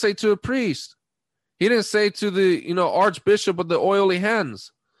 He didn't say to a priest. He didn't say to the, archbishop with the oily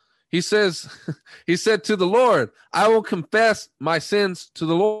hands. He said to the Lord, I will confess my sins to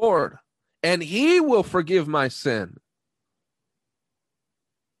the Lord, and he will forgive my sin.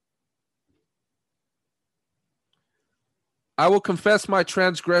 I will confess my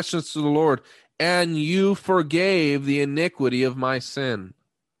transgressions to the Lord, and you forgave the iniquity of my sin.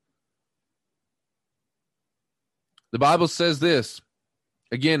 The Bible says this,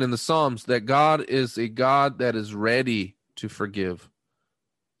 again in the Psalms, that God is a God that is ready to forgive.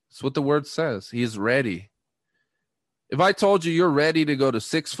 That's what the word says. He is ready. If I told you you're ready to go to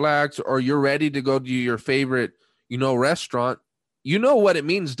Six Flags or you're ready to go to your favorite, restaurant, you know what it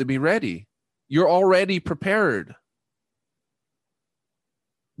means to be ready. You're already prepared.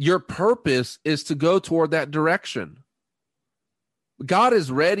 Your purpose is to go toward that direction. God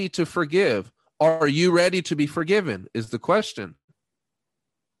is ready to forgive. Are you ready to be forgiven is the question.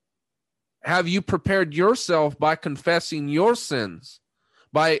 Have you prepared yourself by confessing your sins,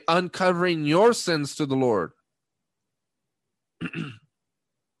 by uncovering your sins to the Lord?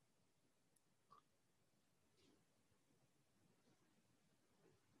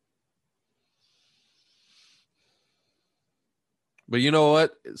 But you know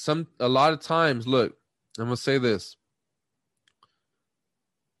what? A lot of times, look, I'm going to say this.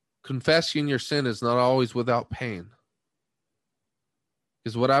 Confessing your sin is not always without pain.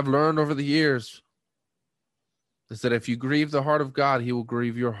 Because what I've learned over the years is that if you grieve the heart of God, he will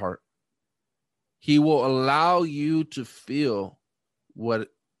grieve your heart. He will allow you to feel what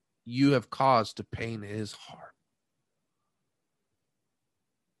you have caused to pain his heart.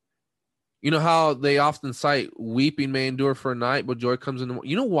 You know how they often cite weeping may endure for a night, but joy comes in the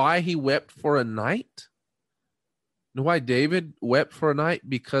morning. You know why he wept for a night? You know why David wept for a night?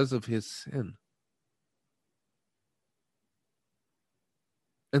 Because of his sin.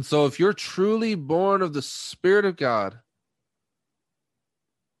 And so if you're truly born of the Spirit of God,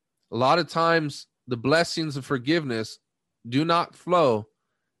 a lot of times the blessings of forgiveness do not flow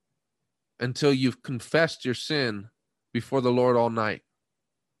until you've confessed your sin before the Lord all night.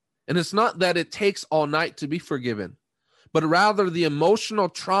 And it's not that it takes all night to be forgiven, but rather the emotional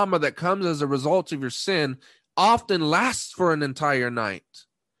trauma that comes as a result of your sin often lasts for an entire night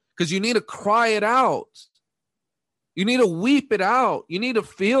because you need to cry it out. You need to weep it out. You need to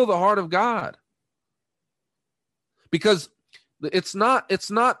feel the heart of God because it's not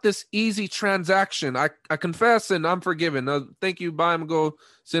this easy transaction. I confess and I'm forgiven. Thank you. Bye. I'm going to go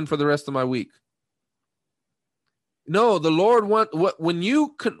sin for the rest of my week. No, the Lord when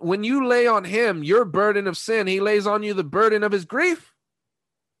you lay on him your burden of sin, he lays on you the burden of his grief.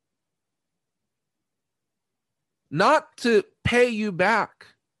 Not to pay you back,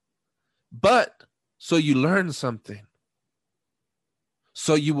 but so you learn something.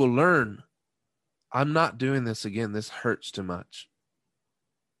 So you will learn I'm not doing this again. This hurts too much.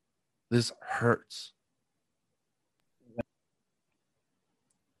 This hurts.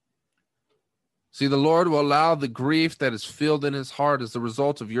 See, the Lord will allow the grief that is filled in his heart as the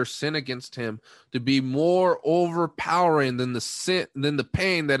result of your sin against him to be more overpowering than the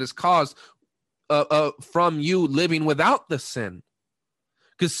pain that is caused from you living without the sin.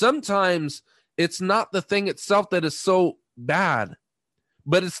 Because sometimes it's not the thing itself that is so bad,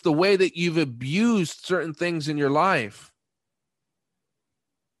 but it's the way that you've abused certain things in your life.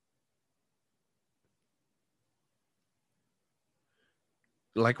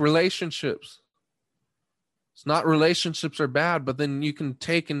 Like relationships. It's not relationships are bad, but then you can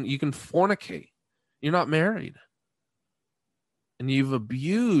take and you can fornicate. You're not married. And you've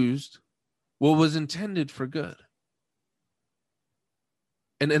abused what was intended for good.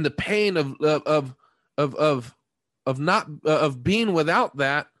 And the pain of being without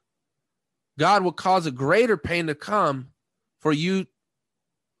that, God will cause a greater pain to come for you,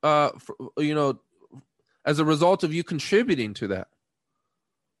 as a result of you contributing to that.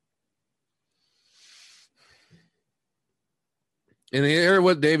 And hear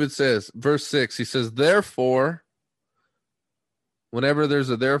what David says, verse 6. He says, therefore, whenever there's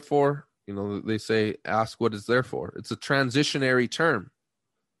a therefore, they say, ask what is therefore. It's a transitionary term.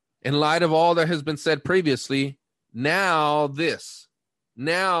 In light of all that has been said previously, now this.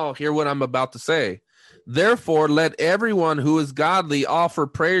 Now hear what I'm about to say. Therefore, let everyone who is godly offer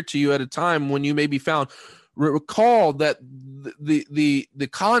prayer to you at a time when you may be found. Recall that the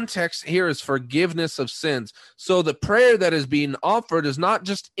context here is forgiveness of sins. So the prayer that is being offered is not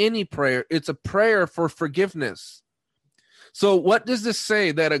just any prayer. It's a prayer for forgiveness. So what does this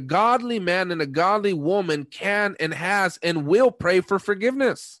say? That a godly man and a godly woman can and has and will pray for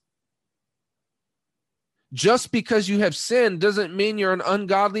forgiveness. Just because you have sinned doesn't mean you're an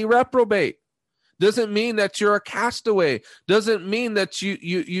ungodly reprobate. Doesn't mean that you're a castaway. Doesn't mean that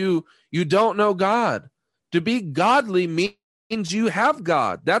you don't know God. To be godly means you have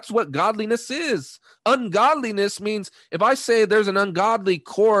God. That's what godliness is. Ungodliness means if I say there's an ungodly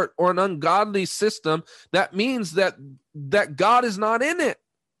court or an ungodly system, that means that God is not in it.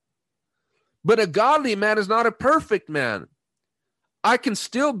 But a godly man is not a perfect man. I can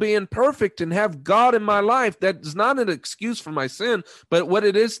still be imperfect and have God in my life. That is not an excuse for my sin, but what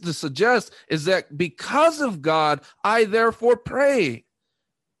it is to suggest is that because of God, I therefore pray.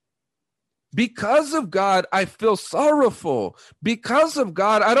 Because of God, I feel sorrowful. Because of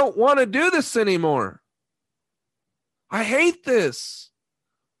God, I don't want to do this anymore. I hate this.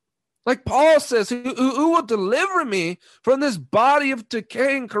 Like Paul says, who will deliver me from this body of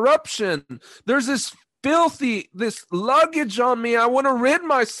decay and corruption? There's this luggage on me I want to rid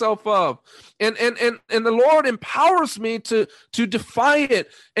myself of. And the Lord empowers me to defy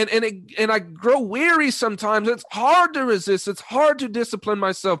it. And I grow weary sometimes. It's hard to resist. It's hard to discipline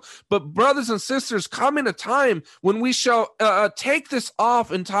myself. But brothers and sisters, coming a time when we shall take this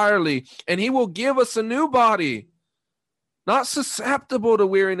off entirely, and he will give us a new body, not susceptible to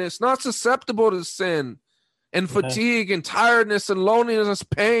weariness, not susceptible to sin and fatigue and tiredness and loneliness,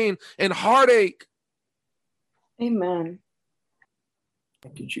 pain and heartache. Amen.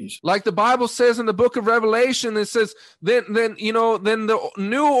 Thank you, Jesus. Like the Bible says in the book of Revelation, it says, then the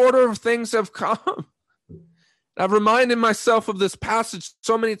new order of things have come. I've reminded myself of this passage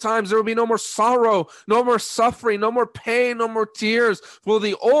so many times. There will be no more sorrow, no more suffering, no more pain, no more tears. For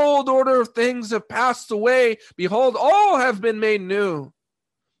the old order of things have passed away. Behold, all have been made new.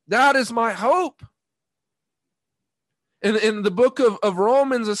 That is my hope. In the book of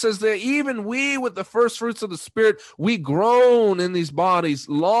Romans, it says that even we with the first fruits of the Spirit, we groan in these bodies,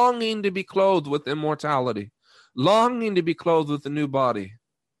 longing to be clothed with immortality, longing to be clothed with a new body.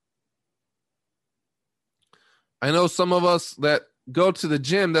 I know some of us that go to the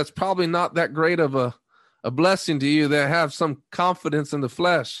gym, that's probably not that great of a blessing to you, that have some confidence in the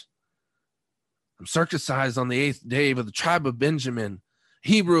flesh. I'm circumcised on the 8th day of the tribe of Benjamin,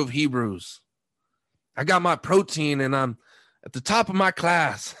 Hebrew of Hebrews. I got my protein and I'm at the top of my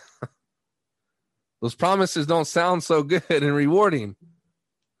class. Those promises don't sound so good and rewarding.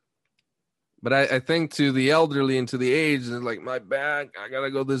 But I think to the elderly and to the aged, it's like, my back, I got to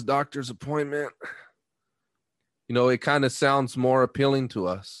go to this doctor's appointment. It kind of sounds more appealing to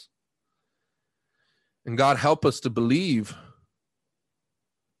us. And God help us to believe.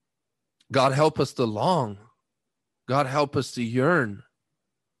 God help us to long. God help us to yearn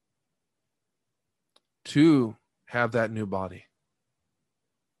to have that new body.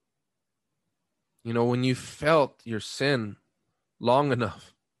 When you felt your sin long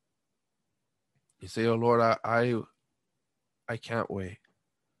enough, you say, oh Lord, I can't wait.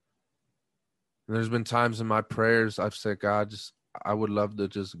 And there's been times in my prayers I've said, God, I would love to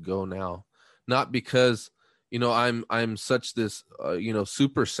just go now. Not because, I'm such this,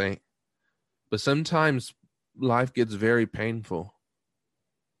 super saint, but sometimes life gets very painful.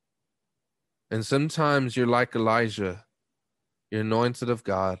 And sometimes you're like Elijah, you're anointed of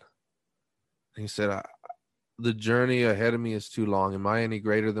God. And he said, the journey ahead of me is too long. Am I any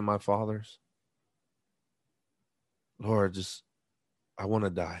greater than my fathers? Lord, I want to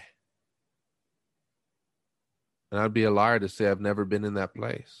die. And I'd be a liar to say I've never been in that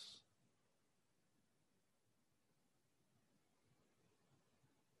place.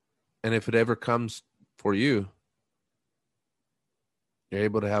 And if it ever comes for you, you're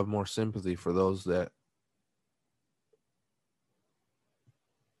able to have more sympathy for those that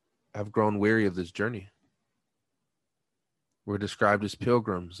have grown weary of this journey. We're described as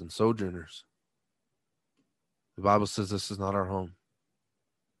pilgrims and sojourners. The Bible says this is not our home.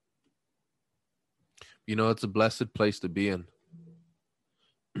 It's a blessed place to be in.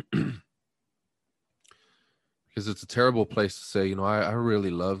 Because it's a terrible place to say, I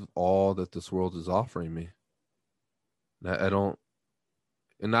really love all that this world is offering me. I don't,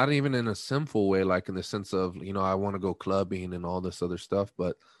 and not even in a sinful way, like in the sense of, I want to go clubbing and all this other stuff,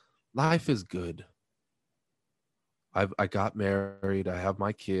 but life is good. I got married. I have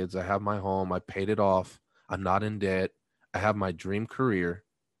my kids. I have my home. I paid it off. I'm not in debt. I have my dream career.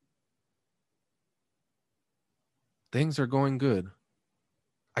 Things are going good.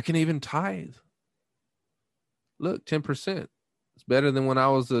 I can even tithe. Look, 10%. It's better than when I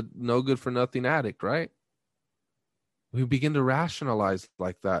was a no good for nothing addict, right? We begin to rationalize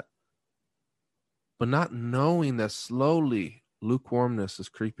like that, but not knowing that slowly lukewarmness is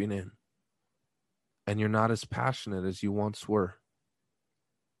creeping in and you're not as passionate as you once were.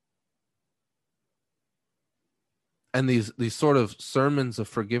 And these sort of sermons of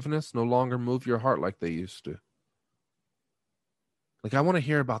forgiveness no longer move your heart like they used to. Like, I want to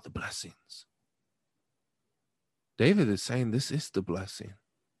hear about the blessings. David is saying this is the blessing.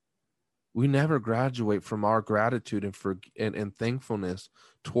 We never graduate from our gratitude and thankfulness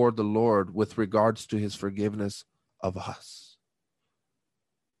toward the Lord with regards to his forgiveness of us.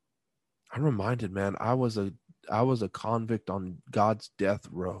 I'm reminded, man, I was a convict on God's death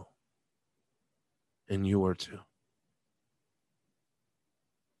row. And you were too.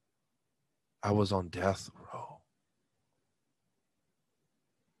 I was on death row.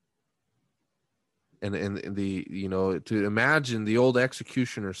 And the to imagine the old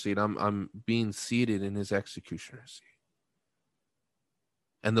executioner seat, I'm being seated in his executioner seat.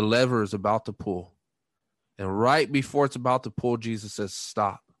 And the lever is about to pull. And right before it's about to pull, Jesus says,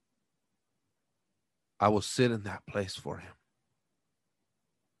 stop. I will sit in that place for him.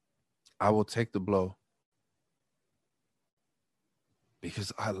 I will take the blow.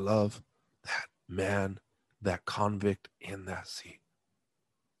 Because I love that man, that convict in that seat.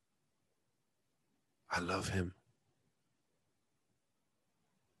 I love him.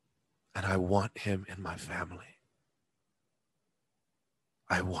 And I want him in my family.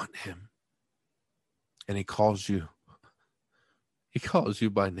 I want him. And he calls you. He calls you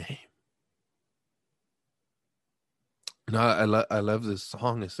by name. And I love this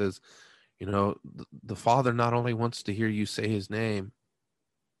song. It says, the Father not only wants to hear you say his name,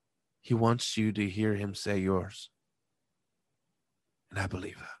 he wants you to hear him say yours. And I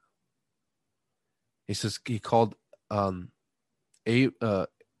believe that. He says he called Abram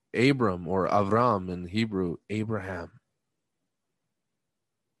or Avram in Hebrew, Abraham.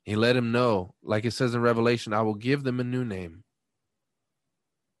 He let him know, like it says in Revelation, I will give them a new name.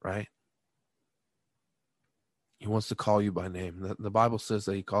 Right? He wants to call you by name. The Bible says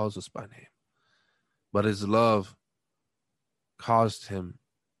that he calls us by name. But his love caused him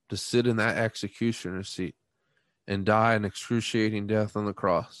to sit in that executioner seat and die an excruciating death on the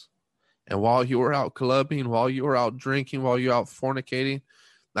cross. And while you were out clubbing, while you were out drinking, while you're out fornicating,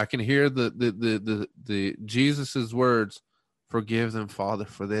 I can hear the Jesus's words, forgive them, Father,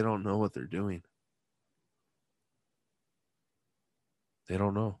 for they don't know what they're doing. They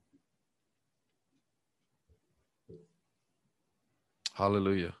don't know.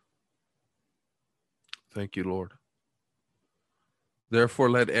 Hallelujah. Thank you, Lord. Therefore,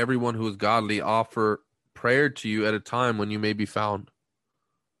 let everyone who is godly offer prayer to you at a time when you may be found.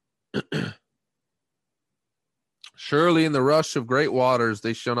 Surely in the rush of great waters,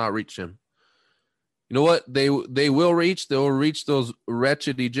 they shall not reach him. You know what? They will reach those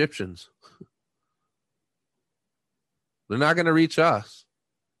wretched Egyptians. They're not going to reach us.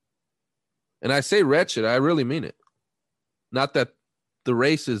 And I say wretched, I really mean it. Not that the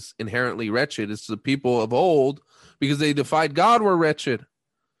race is inherently wretched. It's the people of old, because they defied God, were wretched.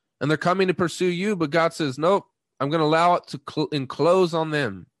 and they're coming to pursue you, but God says, nope, I'm going to allow it to enclose on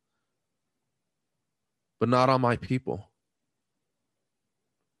them, but not on my people.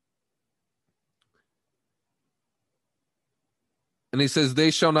 And he says,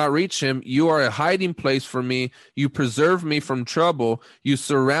 they shall not reach him. You are a hiding place for me. You preserve me from trouble. You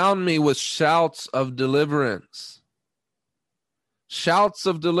surround me with shouts of deliverance. Shouts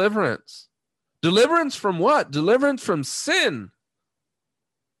of deliverance. Deliverance from what? Deliverance from sin.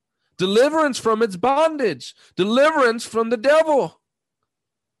 Deliverance from its bondage. Deliverance from the devil.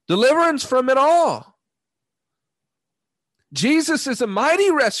 Deliverance from it all. Jesus is a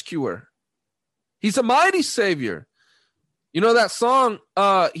mighty rescuer. He's a mighty savior. You know that song,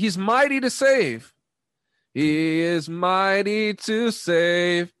 He's mighty to save. He is mighty to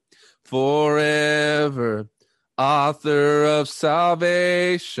save forever. Author of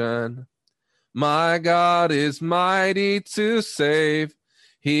salvation. My God is mighty to save.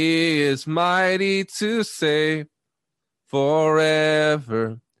 He is mighty to save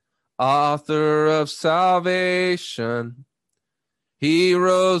forever. Author of salvation. He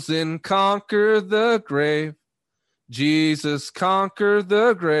rose and conquered the grave. Jesus conquered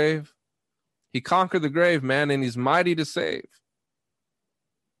the grave. He conquered the grave, man, and he's mighty to save.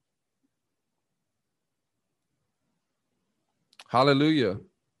 Hallelujah.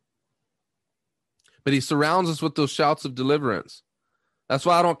 But he surrounds us with those shouts of deliverance. That's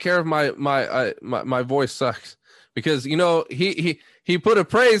why I don't care if my voice sucks, because you know he put a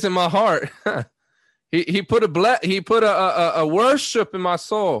praise in my heart. he put a worship in my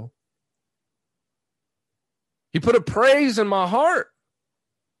soul. He put a praise in my heart.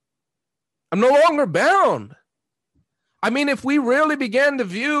 I'm no longer bound. I mean, if we really began to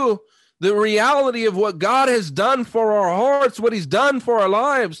view the reality of what God has done for our hearts, what he's done for our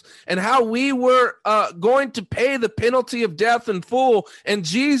lives, and how we were going to pay the penalty of death in full. And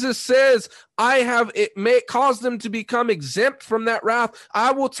Jesus says, I have caused them to become exempt from that wrath.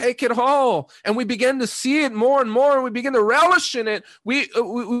 I will take it all. And we begin to see it more and more, and we begin to relish in it.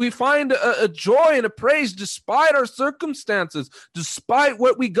 We find a joy and a praise despite our circumstances, despite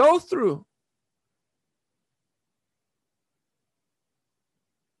what we go through.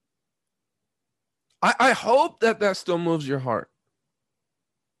 I hope that still moves your heart.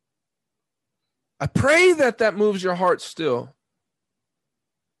 I pray that moves your heart still.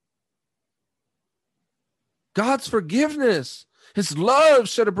 God's forgiveness, his love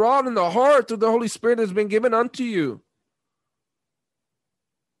shed abroad in the heart through the Holy Spirit has been given unto you.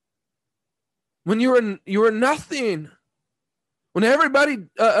 When you were nothing, when everybody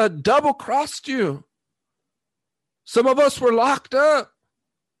double-crossed you, some of us were locked up.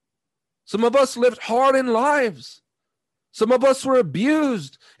 Some of us lived hardened lives. Some of us were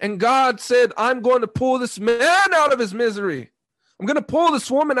abused. And God said, I'm going to pull this man out of his misery. I'm going to pull this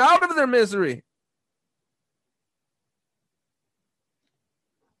woman out of their misery.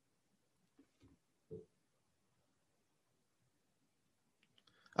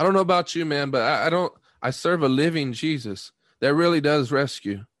 I don't know about you, man, but I serve a living Jesus that really does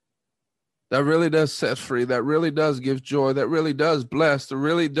rescue. That really does set free. That really does give joy. That really does bless. That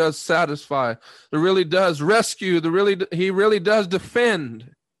really does satisfy. That really does rescue. He really does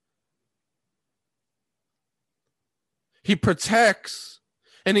defend. He protects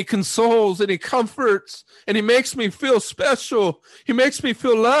and he consoles and he comforts and he makes me feel special. He makes me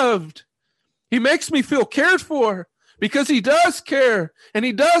feel loved. He makes me feel cared for because he does care and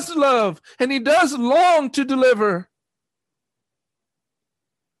he does love and he does long to deliver.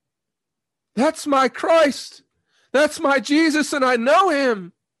 That's my Christ. That's my Jesus, and I know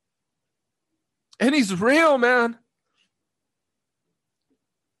him. And he's real, man.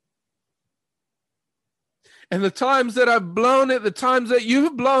 And the times that I've blown it, the times that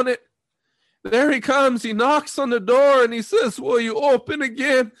you've blown it, there he comes. He knocks on the door and he says, will you open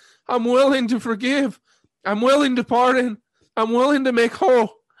again? I'm willing to forgive. I'm willing to pardon. I'm willing to make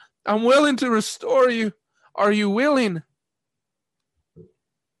whole. I'm willing to restore you. Are you willing?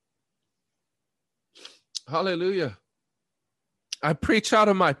 Hallelujah. I preach out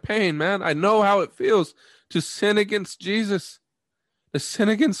of my pain, man. I know how it feels to sin against Jesus, to sin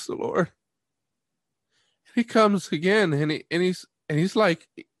against the Lord. And he comes again, and he's like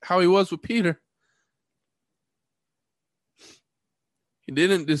how he was with Peter. He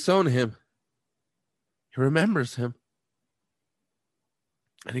didn't disown him. He remembers him.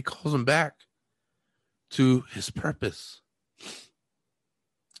 And he calls him back to his purpose,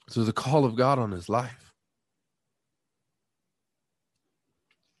 to the call of God on his life.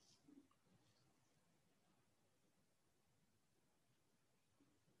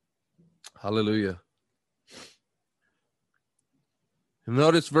 Hallelujah.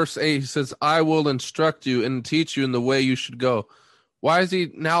 Notice verse 8, he says, I will instruct you and teach you in the way you should go. Why is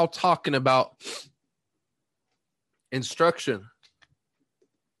he now talking about instruction?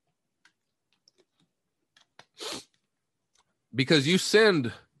 Because you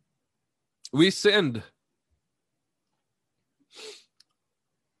sinned. We sinned.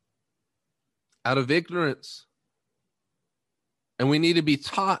 Out of ignorance. And we need to be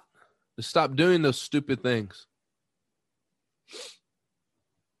taught to stop doing those stupid things.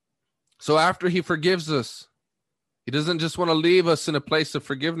 So after he forgives us, he doesn't just want to leave us in a place of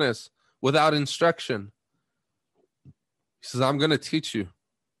forgiveness without instruction. He says, I'm going to teach you.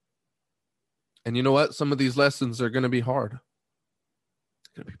 And you know what? Some of these lessons are going to be hard.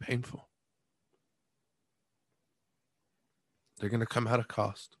 They're going to be painful. They're going to come at a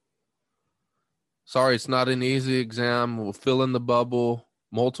cost. Sorry, it's not an easy exam. We'll fill in the bubble,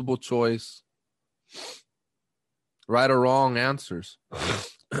 multiple choice, right or wrong answers.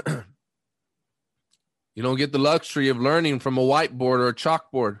 You don't get the luxury of learning from a whiteboard or a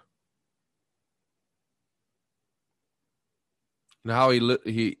chalkboard. You know how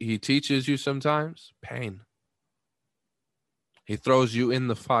he teaches you sometimes? Pain. He throws you in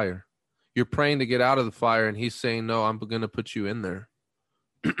the fire. You're praying to get out of the fire, and he's saying, no, I'm going to put you in there.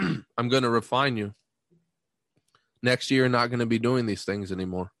 I'm going to refine you. Next year, you're not going to be doing these things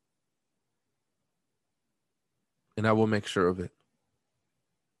anymore. And I will make sure of it.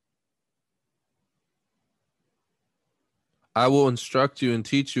 I will instruct you and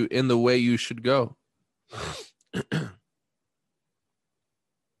teach you in the way you should go.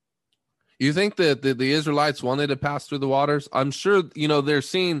 You think that the Israelites wanted to pass through the waters? I'm sure, they're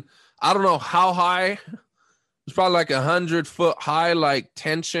seeing, I don't know how high. It's probably like 100-foot high, like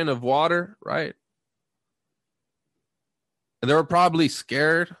tension of water, right? And they were probably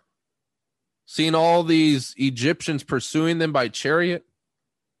scared, seeing all these Egyptians pursuing them by chariot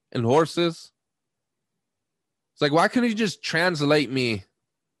and horses. It's like, why couldn't you just translate me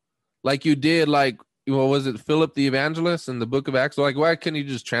like you did, like, what was it, Philip the Evangelist in the book of Acts? Like, why couldn't you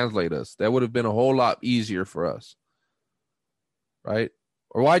just translate us? That would have been a whole lot easier for us, right?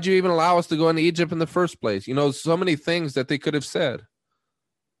 Or why'd you even allow us to go into Egypt in the first place? So many things that they could have said.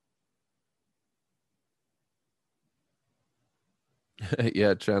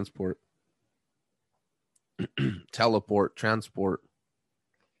 Yeah, transport. Teleport, transport.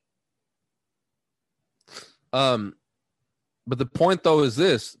 But the point, though, is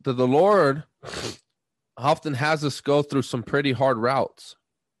this, that the Lord often has us go through some pretty hard routes.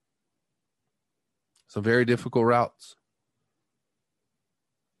 Some very difficult routes.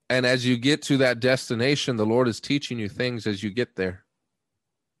 And as you get to that destination, the Lord is teaching you things as you get there.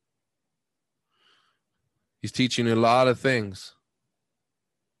 He's teaching you a lot of things.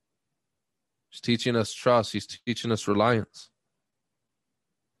 He's teaching us trust. He's teaching us reliance.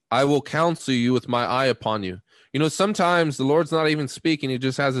 I will counsel you with my eye upon you. Sometimes the Lord's not even speaking. He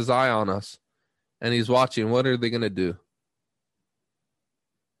just has his eye on us. And he's watching. What are they going to do?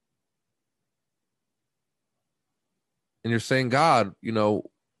 And you're saying, God,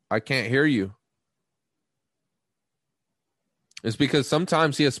 I can't hear you. It's because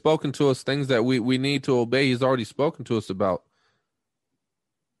sometimes he has spoken to us things that we need to obey. He's already spoken to us about.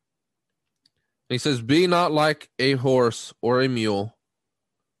 And he says, be not like a horse or a mule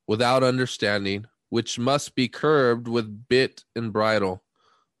without understanding, which must be curbed with bit and bridle,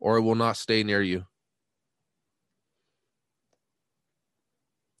 or it will not stay near you.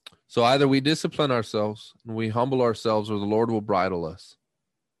 So either we discipline ourselves and we humble ourselves, or the Lord will bridle us.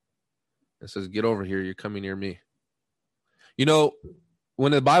 It says, get over here. You're coming near me.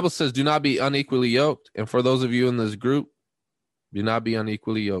 When the Bible says, do not be unequally yoked, and for those of you in this group, do not be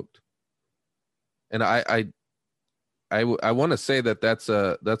unequally yoked. And I want to say that's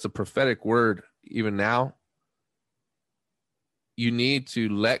a prophetic word even now. You need to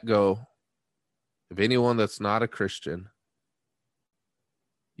let go of anyone that's not a Christian.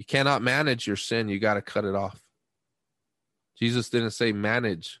 You cannot manage your sin. You got to cut it off. Jesus didn't say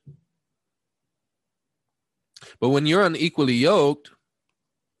manage. But when you're unequally yoked,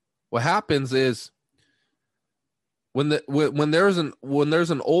 what happens is when there's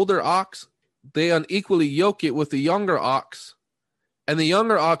an older ox, they unequally yoke it with the younger ox. And the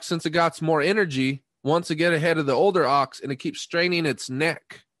younger ox, since it got more energy, wants to get ahead of the older ox, and it keeps straining its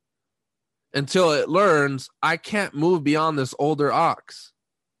neck until it learns, I can't move beyond this older ox.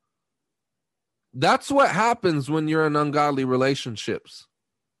 That's what happens when you're in ungodly relationships.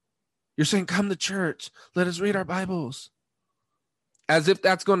 You're saying, come to church. Let us read our Bibles. As if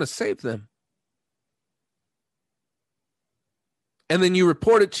that's going to save them. And then you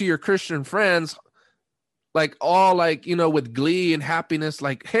report it to your Christian friends. like all like, with glee and happiness,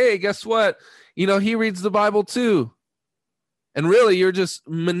 like, hey, guess what? He reads the Bible too. And really, you're just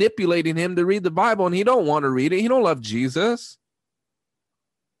manipulating him to read the Bible, and he don't want to read it. He don't love Jesus.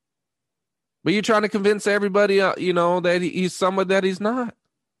 But you're trying to convince everybody, that he's someone that he's not.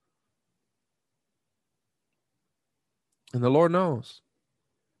 And the Lord knows.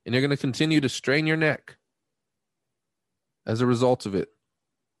 And you're going to continue to strain your neck as a result of it.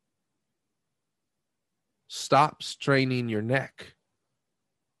 Stop straining your neck.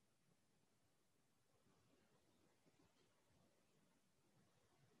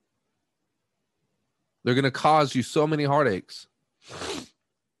 They're going to cause you so many heartaches.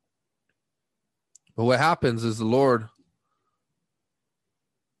 But what happens is the Lord,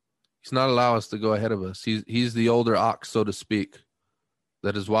 he's not allow us to go ahead of us. He's the older ox, so to speak,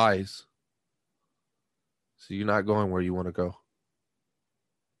 that is wise. So you're not going where you want to go.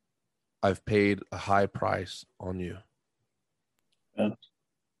 I've paid a high price on you. Yeah.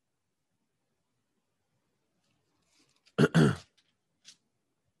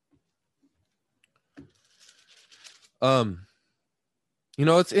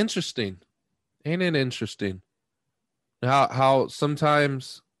 It's interesting. Ain't it interesting? How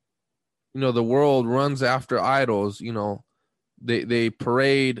sometimes, the world runs after idols, they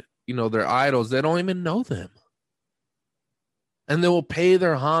parade, their idols. They don't even know them. And they will pay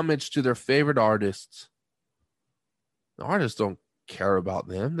their homage to their favorite artists. The artists don't care about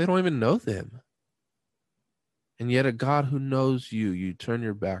them. They don't even know them. And yet a God who knows you, you turn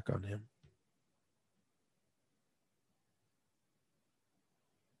your back on him.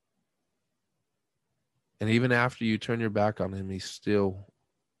 And even after you turn your back on him, he still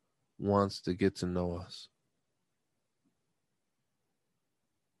wants to get to know us.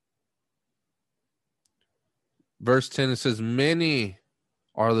 Verse 10, it says, many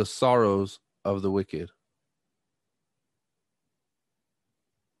are the sorrows of the wicked.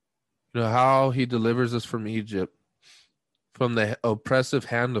 How he delivers us from Egypt, from the oppressive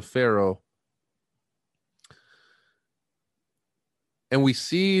hand of Pharaoh. And we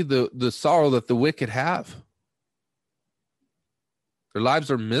see the sorrow that the wicked have. Their lives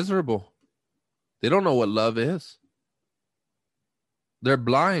are miserable. They don't know what love is. They're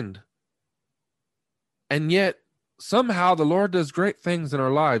blind. And yet, somehow the Lord does great things in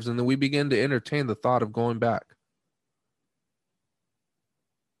our lives, and then we begin to entertain the thought of going back.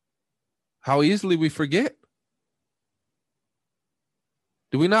 How easily we forget.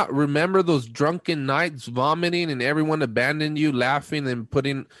 Do we not remember those drunken nights vomiting and everyone abandoned you, laughing and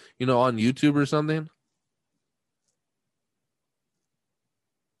putting, on YouTube or something?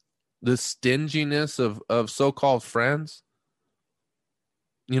 The stinginess of so-called friends.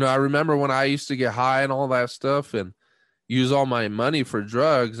 I remember when I used to get high and all that stuff and use all my money for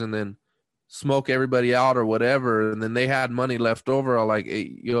drugs and then smoke everybody out or whatever. And then they had money left over. I'm like,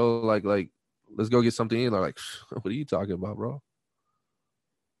 hey, like, let's go get something to eat. They're like, what are you talking about, bro?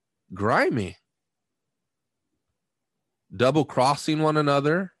 Grimy. Double crossing one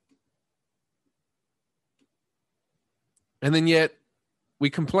another. And then yet we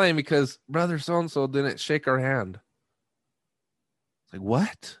complain because brother so-and-so didn't shake our hand. It's like,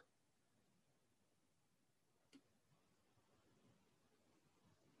 what?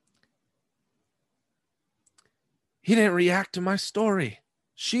 He didn't react to my story.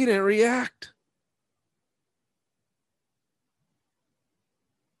 She didn't react.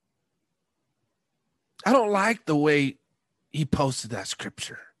 I don't like the way he posted that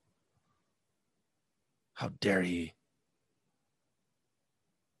scripture. How dare he?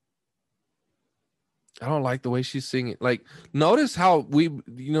 I don't like the way she's singing. Like, notice how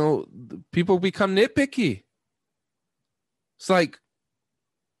people become nitpicky. It's like,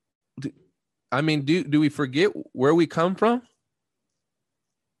 do we forget where we come from?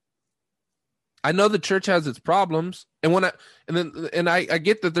 I know the church has its problems, and I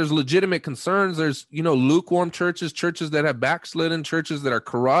get that there's legitimate concerns. There's, lukewarm churches that have backslidden, churches that are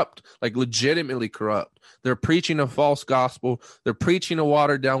corrupt, like legitimately corrupt. They're preaching a false gospel. They're preaching a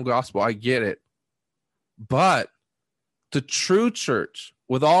watered down gospel. I get it. But the true church,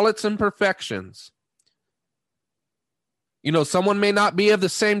 with all its imperfections, someone may not be of the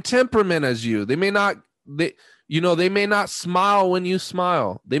same temperament as you. They may not may not smile when you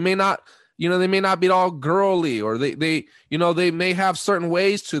smile. They may not, they may not be all girly, or they may have certain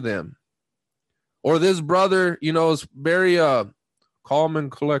ways to them. Or this brother, is very calm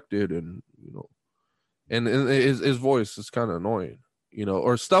and collected, and and his voice is kind of annoying,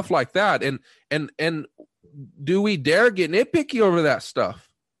 or stuff like that. And do we dare get nitpicky over that stuff?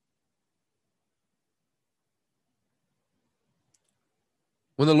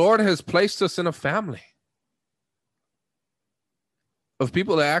 When the Lord has placed us in a family, of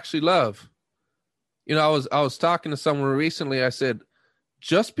people that actually love. You know, I was talking to someone recently. I said,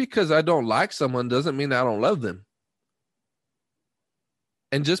 just because I don't like someone doesn't mean I don't love them.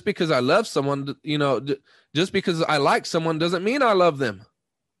 And just because I love someone, you know, just because I like someone doesn't mean I love them.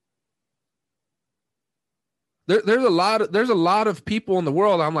 There's a lot of people in the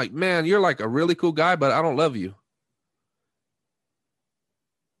world. I'm like, man, you're like a really cool guy, but I don't love you.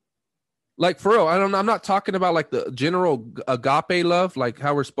 Like, for real, I'm not talking about like the general agape love, like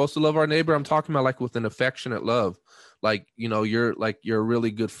how we're supposed to love our neighbor. I'm talking about like with an affectionate love, like, you know, you're a really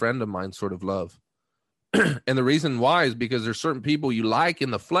good friend of mine sort of love. And the reason why is because there's certain people you like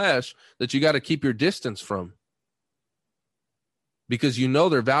in the flesh that you got to keep your distance from, because you know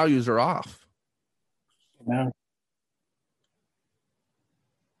their values are off. Amen.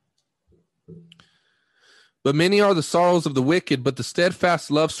 But many are the sorrows of the wicked, but the steadfast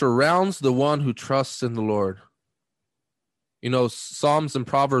love surrounds the one who trusts in the Lord. You know, Psalms and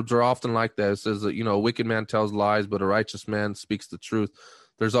Proverbs are often like that. It says that, you know, a wicked man tells lies, but a righteous man speaks the truth.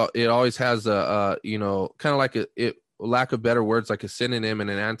 It always has a you know, kind of like lack of better words, like a synonym and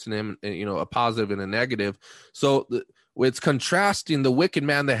an antonym, and, you know, a positive and a negative. So it's contrasting the wicked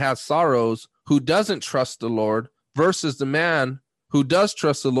man that has sorrows, who doesn't trust the Lord, versus the man who does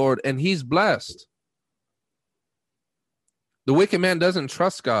trust the Lord and he's blessed. The wicked man doesn't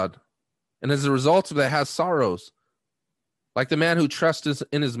trust God, and as a result of that has sorrows. Like the man who trusts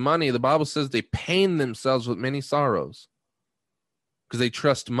in his money, the Bible says they pain themselves with many sorrows because they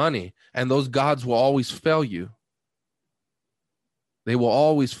trust money, and those gods will always fail you. They will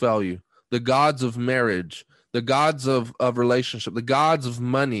always fail you. The gods of marriage, the gods of relationship, the gods of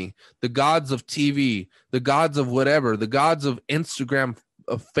money, the gods of TV, the gods of whatever, the gods of Instagram,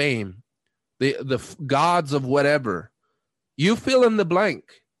 of fame, the gods of whatever. You fill in the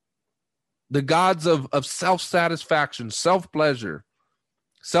blank. The gods of self-satisfaction, self-pleasure,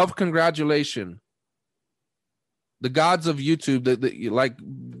 self-congratulation. The gods of YouTube, like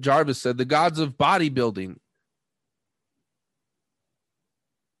Jarvis said, the gods of bodybuilding.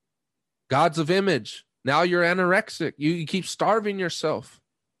 Gods of image. Now you're anorexic. You keep starving yourself.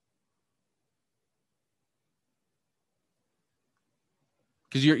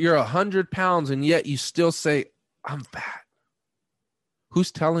 Because you're 100 pounds and yet you still say, I'm fat.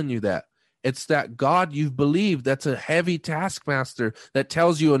 Who's telling you that? It's that God you've believed that's a heavy taskmaster that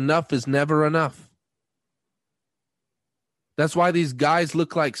tells you enough is never enough. That's why these guys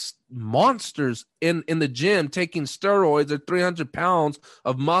look like monsters in the gym taking steroids. They're 300 pounds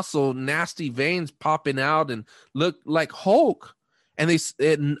of muscle, nasty veins popping out, and look like Hulk. And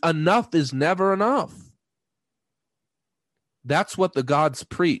enough is never enough. That's what the gods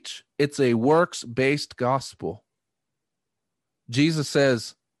preach. It's a works-based gospel. Jesus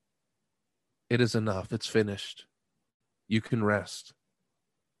says, it is enough. It's finished. You can rest.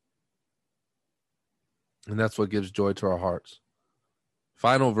 And that's what gives joy to our hearts.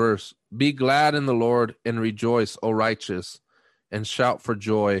 Final verse. Be glad in the Lord and rejoice, O righteous, and shout for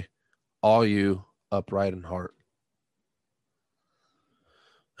joy, all you upright in heart.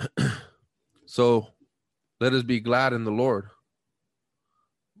 So let us be glad in the Lord.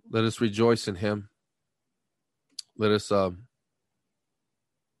 Let us rejoice in him. Let us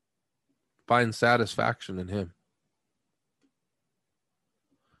find satisfaction in him.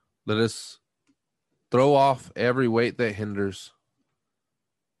 Let us throw off every weight that hinders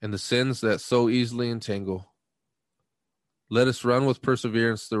and the sins that so easily entangle. Let us run with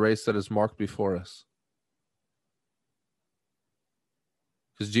perseverance the race that is marked before us.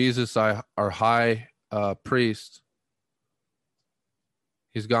 Because Jesus, our high priest,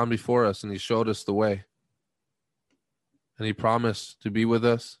 he's gone before us and he showed us the way. And he promised to be with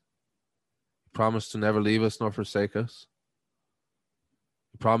us. He promised to never leave us nor forsake us.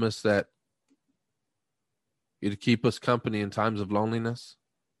 He promised that he'd keep us company in times of loneliness.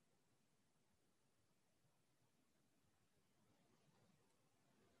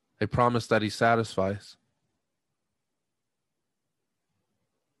 He promised that he satisfies.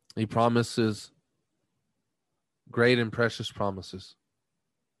 He promises great and precious promises.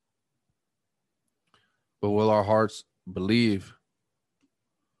 But will our hearts believe?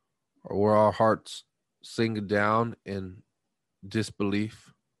 Or will our hearts sink down in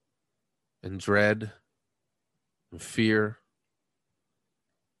disbelief and dread and fear?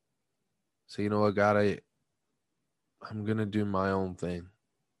 Say, you know what, God, I'm going to do my own thing.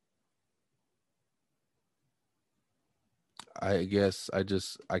 I guess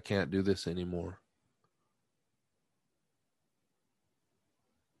I can't do this anymore.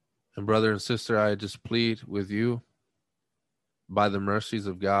 And brother and sister, I just plead with you by the mercies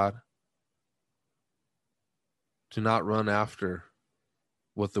of God to not run after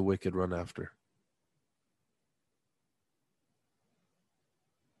what the wicked run after.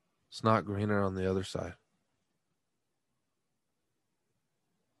 It's not greener on the other side.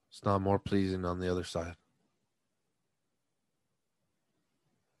 It's not more pleasing on the other side.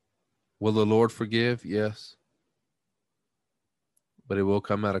 Will the Lord forgive? Yes. But it will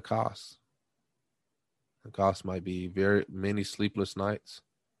come at a cost. The cost might be very many sleepless nights,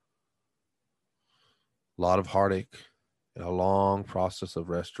 a lot of heartache, and a long process of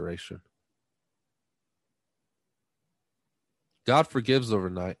restoration. God forgives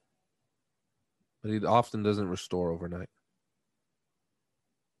overnight, but he often doesn't restore overnight.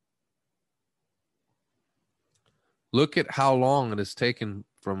 Look at how long it has taken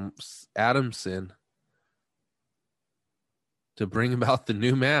from Adam's sin to bring about the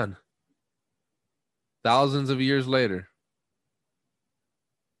new man. Thousands of years later.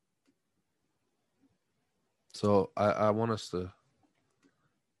 So I want us to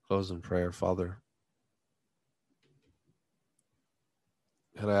close in prayer, Father.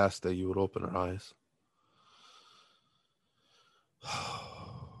 And I ask that you would open our eyes.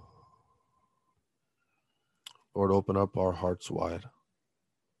 Lord, open up our hearts wide.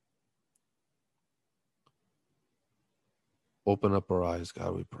 Open up our eyes,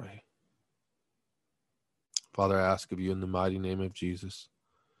 God, we pray. Father, I ask of you in the mighty name of Jesus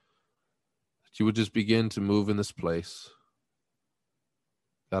that you would just begin to move in this place.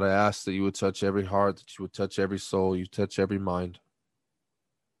 God, I ask that you would touch every heart, that you would touch every soul, you touch every mind.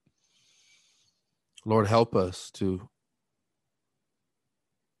 Lord, help us to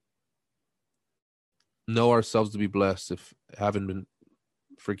know ourselves to be blessed if haven't been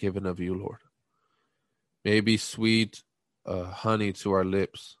forgiven of you, Lord. May it be sweet honey to our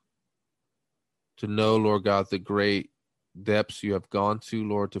lips to know, Lord God, the great depths you have gone to,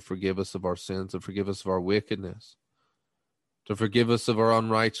 Lord, to forgive us of our sins, to forgive us of our wickedness, to forgive us of our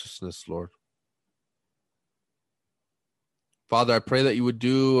unrighteousness, Lord. Father, I pray that you would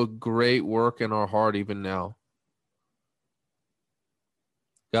do a great work in our heart even now.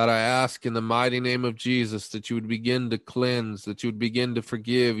 God, I ask in the mighty name of Jesus that you would begin to cleanse, that you would begin to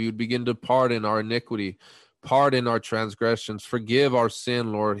forgive, you would begin to pardon our iniquity, pardon our transgressions, forgive our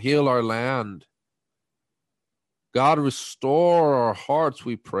sin, Lord, heal our land. God, restore our hearts,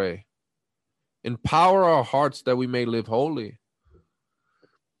 we pray. Empower our hearts that we may live holy.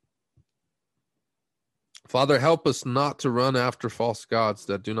 Father, help us not to run after false gods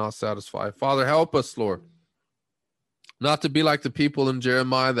that do not satisfy. Father, help us, Lord, not to be like the people in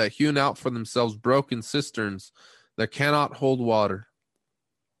Jeremiah that hewn out for themselves broken cisterns that cannot hold water.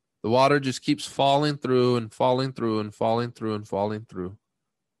 The water just keeps falling through and falling through and falling through and falling through.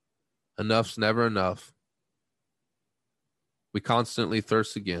 Enough's never enough. We constantly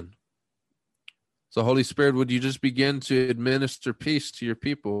thirst again. So, Holy Spirit, would you just begin to administer peace to your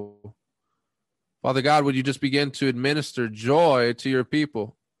people? Father God, would you just begin to administer joy to your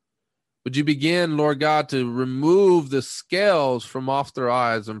people? Would you begin, Lord God, to remove the scales from off their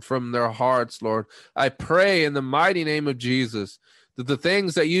eyes and from their hearts, Lord? I pray in the mighty name of Jesus that the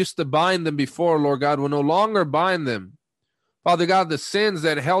things that used to bind them before, Lord God, will no longer bind them. Father God, the sins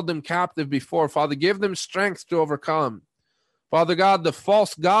that held them captive before, Father, give them strength to overcome. Father God, the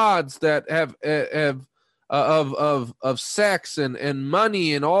false gods that have of sex and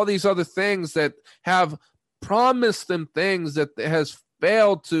money and all these other things that have promised them things that has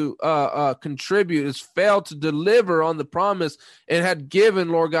failed to contribute, has failed to deliver on the promise it had given,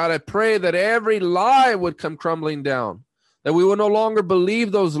 Lord God. I pray that every lie would come crumbling down, that we would no longer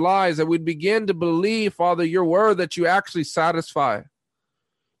believe those lies, that we'd begin to believe, Father, your word that you actually satisfy.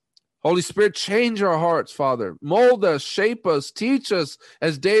 Holy Spirit, change our hearts, Father. Mold us, shape us, teach us,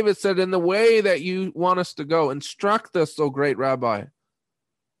 as David said, in the way that you want us to go. Instruct us, O great Rabbi.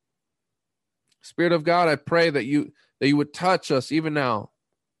 Spirit of God, I pray that you would touch us even now.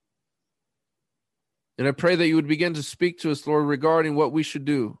 And I pray that you would begin to speak to us, Lord, regarding what we should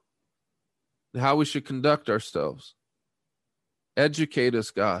do and how we should conduct ourselves. Educate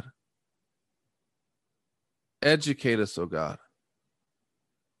us, God. Educate us, O God.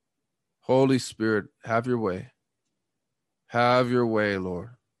 Holy Spirit, have your way. Have your way, Lord.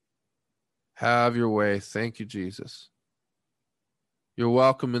 Have your way. Thank you, Jesus. You're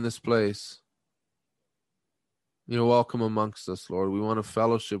welcome in this place. You're welcome amongst us, Lord. We want to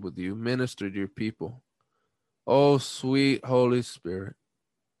fellowship with you, minister to your people. Oh, sweet Holy Spirit.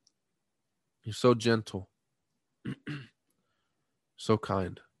 You're so gentle, so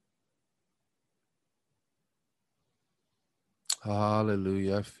kind.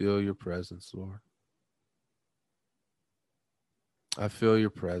 Hallelujah. I feel your presence, Lord. I feel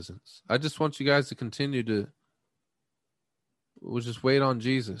your presence. I just want you guys to continue to we'll just wait on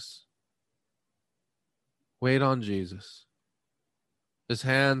Jesus. Wait on Jesus. His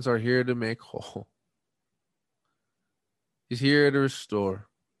hands are here to make whole. He's here to restore.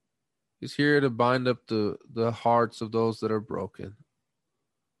 He's here to bind up the hearts of those that are broken.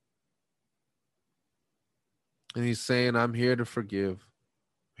 And he's saying, I'm here to forgive,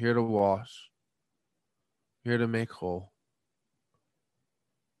 here to wash, here to make whole.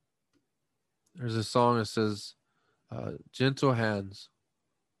 There's a song that says, gentle hands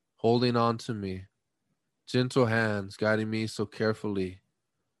holding on to me, gentle hands guiding me so carefully,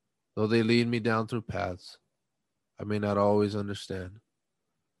 though they lead me down through paths I may not always understand.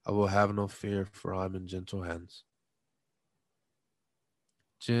 I will have no fear, for I'm in gentle hands.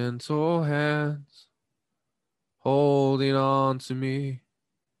 Gentle hands holding on to me,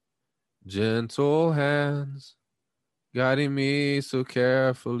 gentle hands guiding me so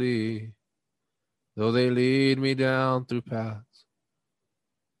carefully, though they lead me down through paths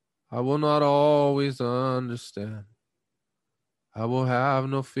I will not always understand. I will have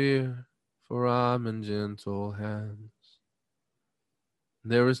no fear, for I'm in gentle hands.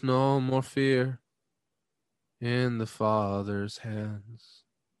 There is no more fear in the Father's hands.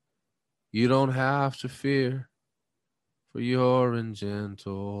 You don't have to fear, for you're in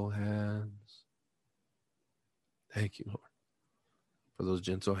gentle hands. Thank you, Lord, for those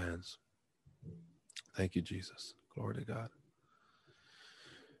gentle hands. Thank you, Jesus. Glory to God.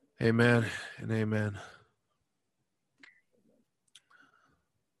 Amen and amen.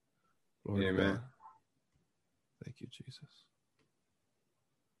 Glory to God. Thank you, Jesus.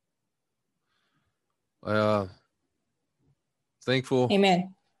 Thankful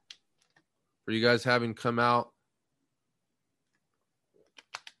Amen. for you guys having come out.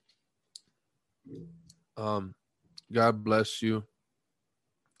 God bless you.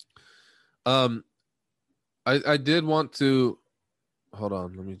 I did want to hold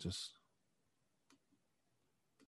on. Let me just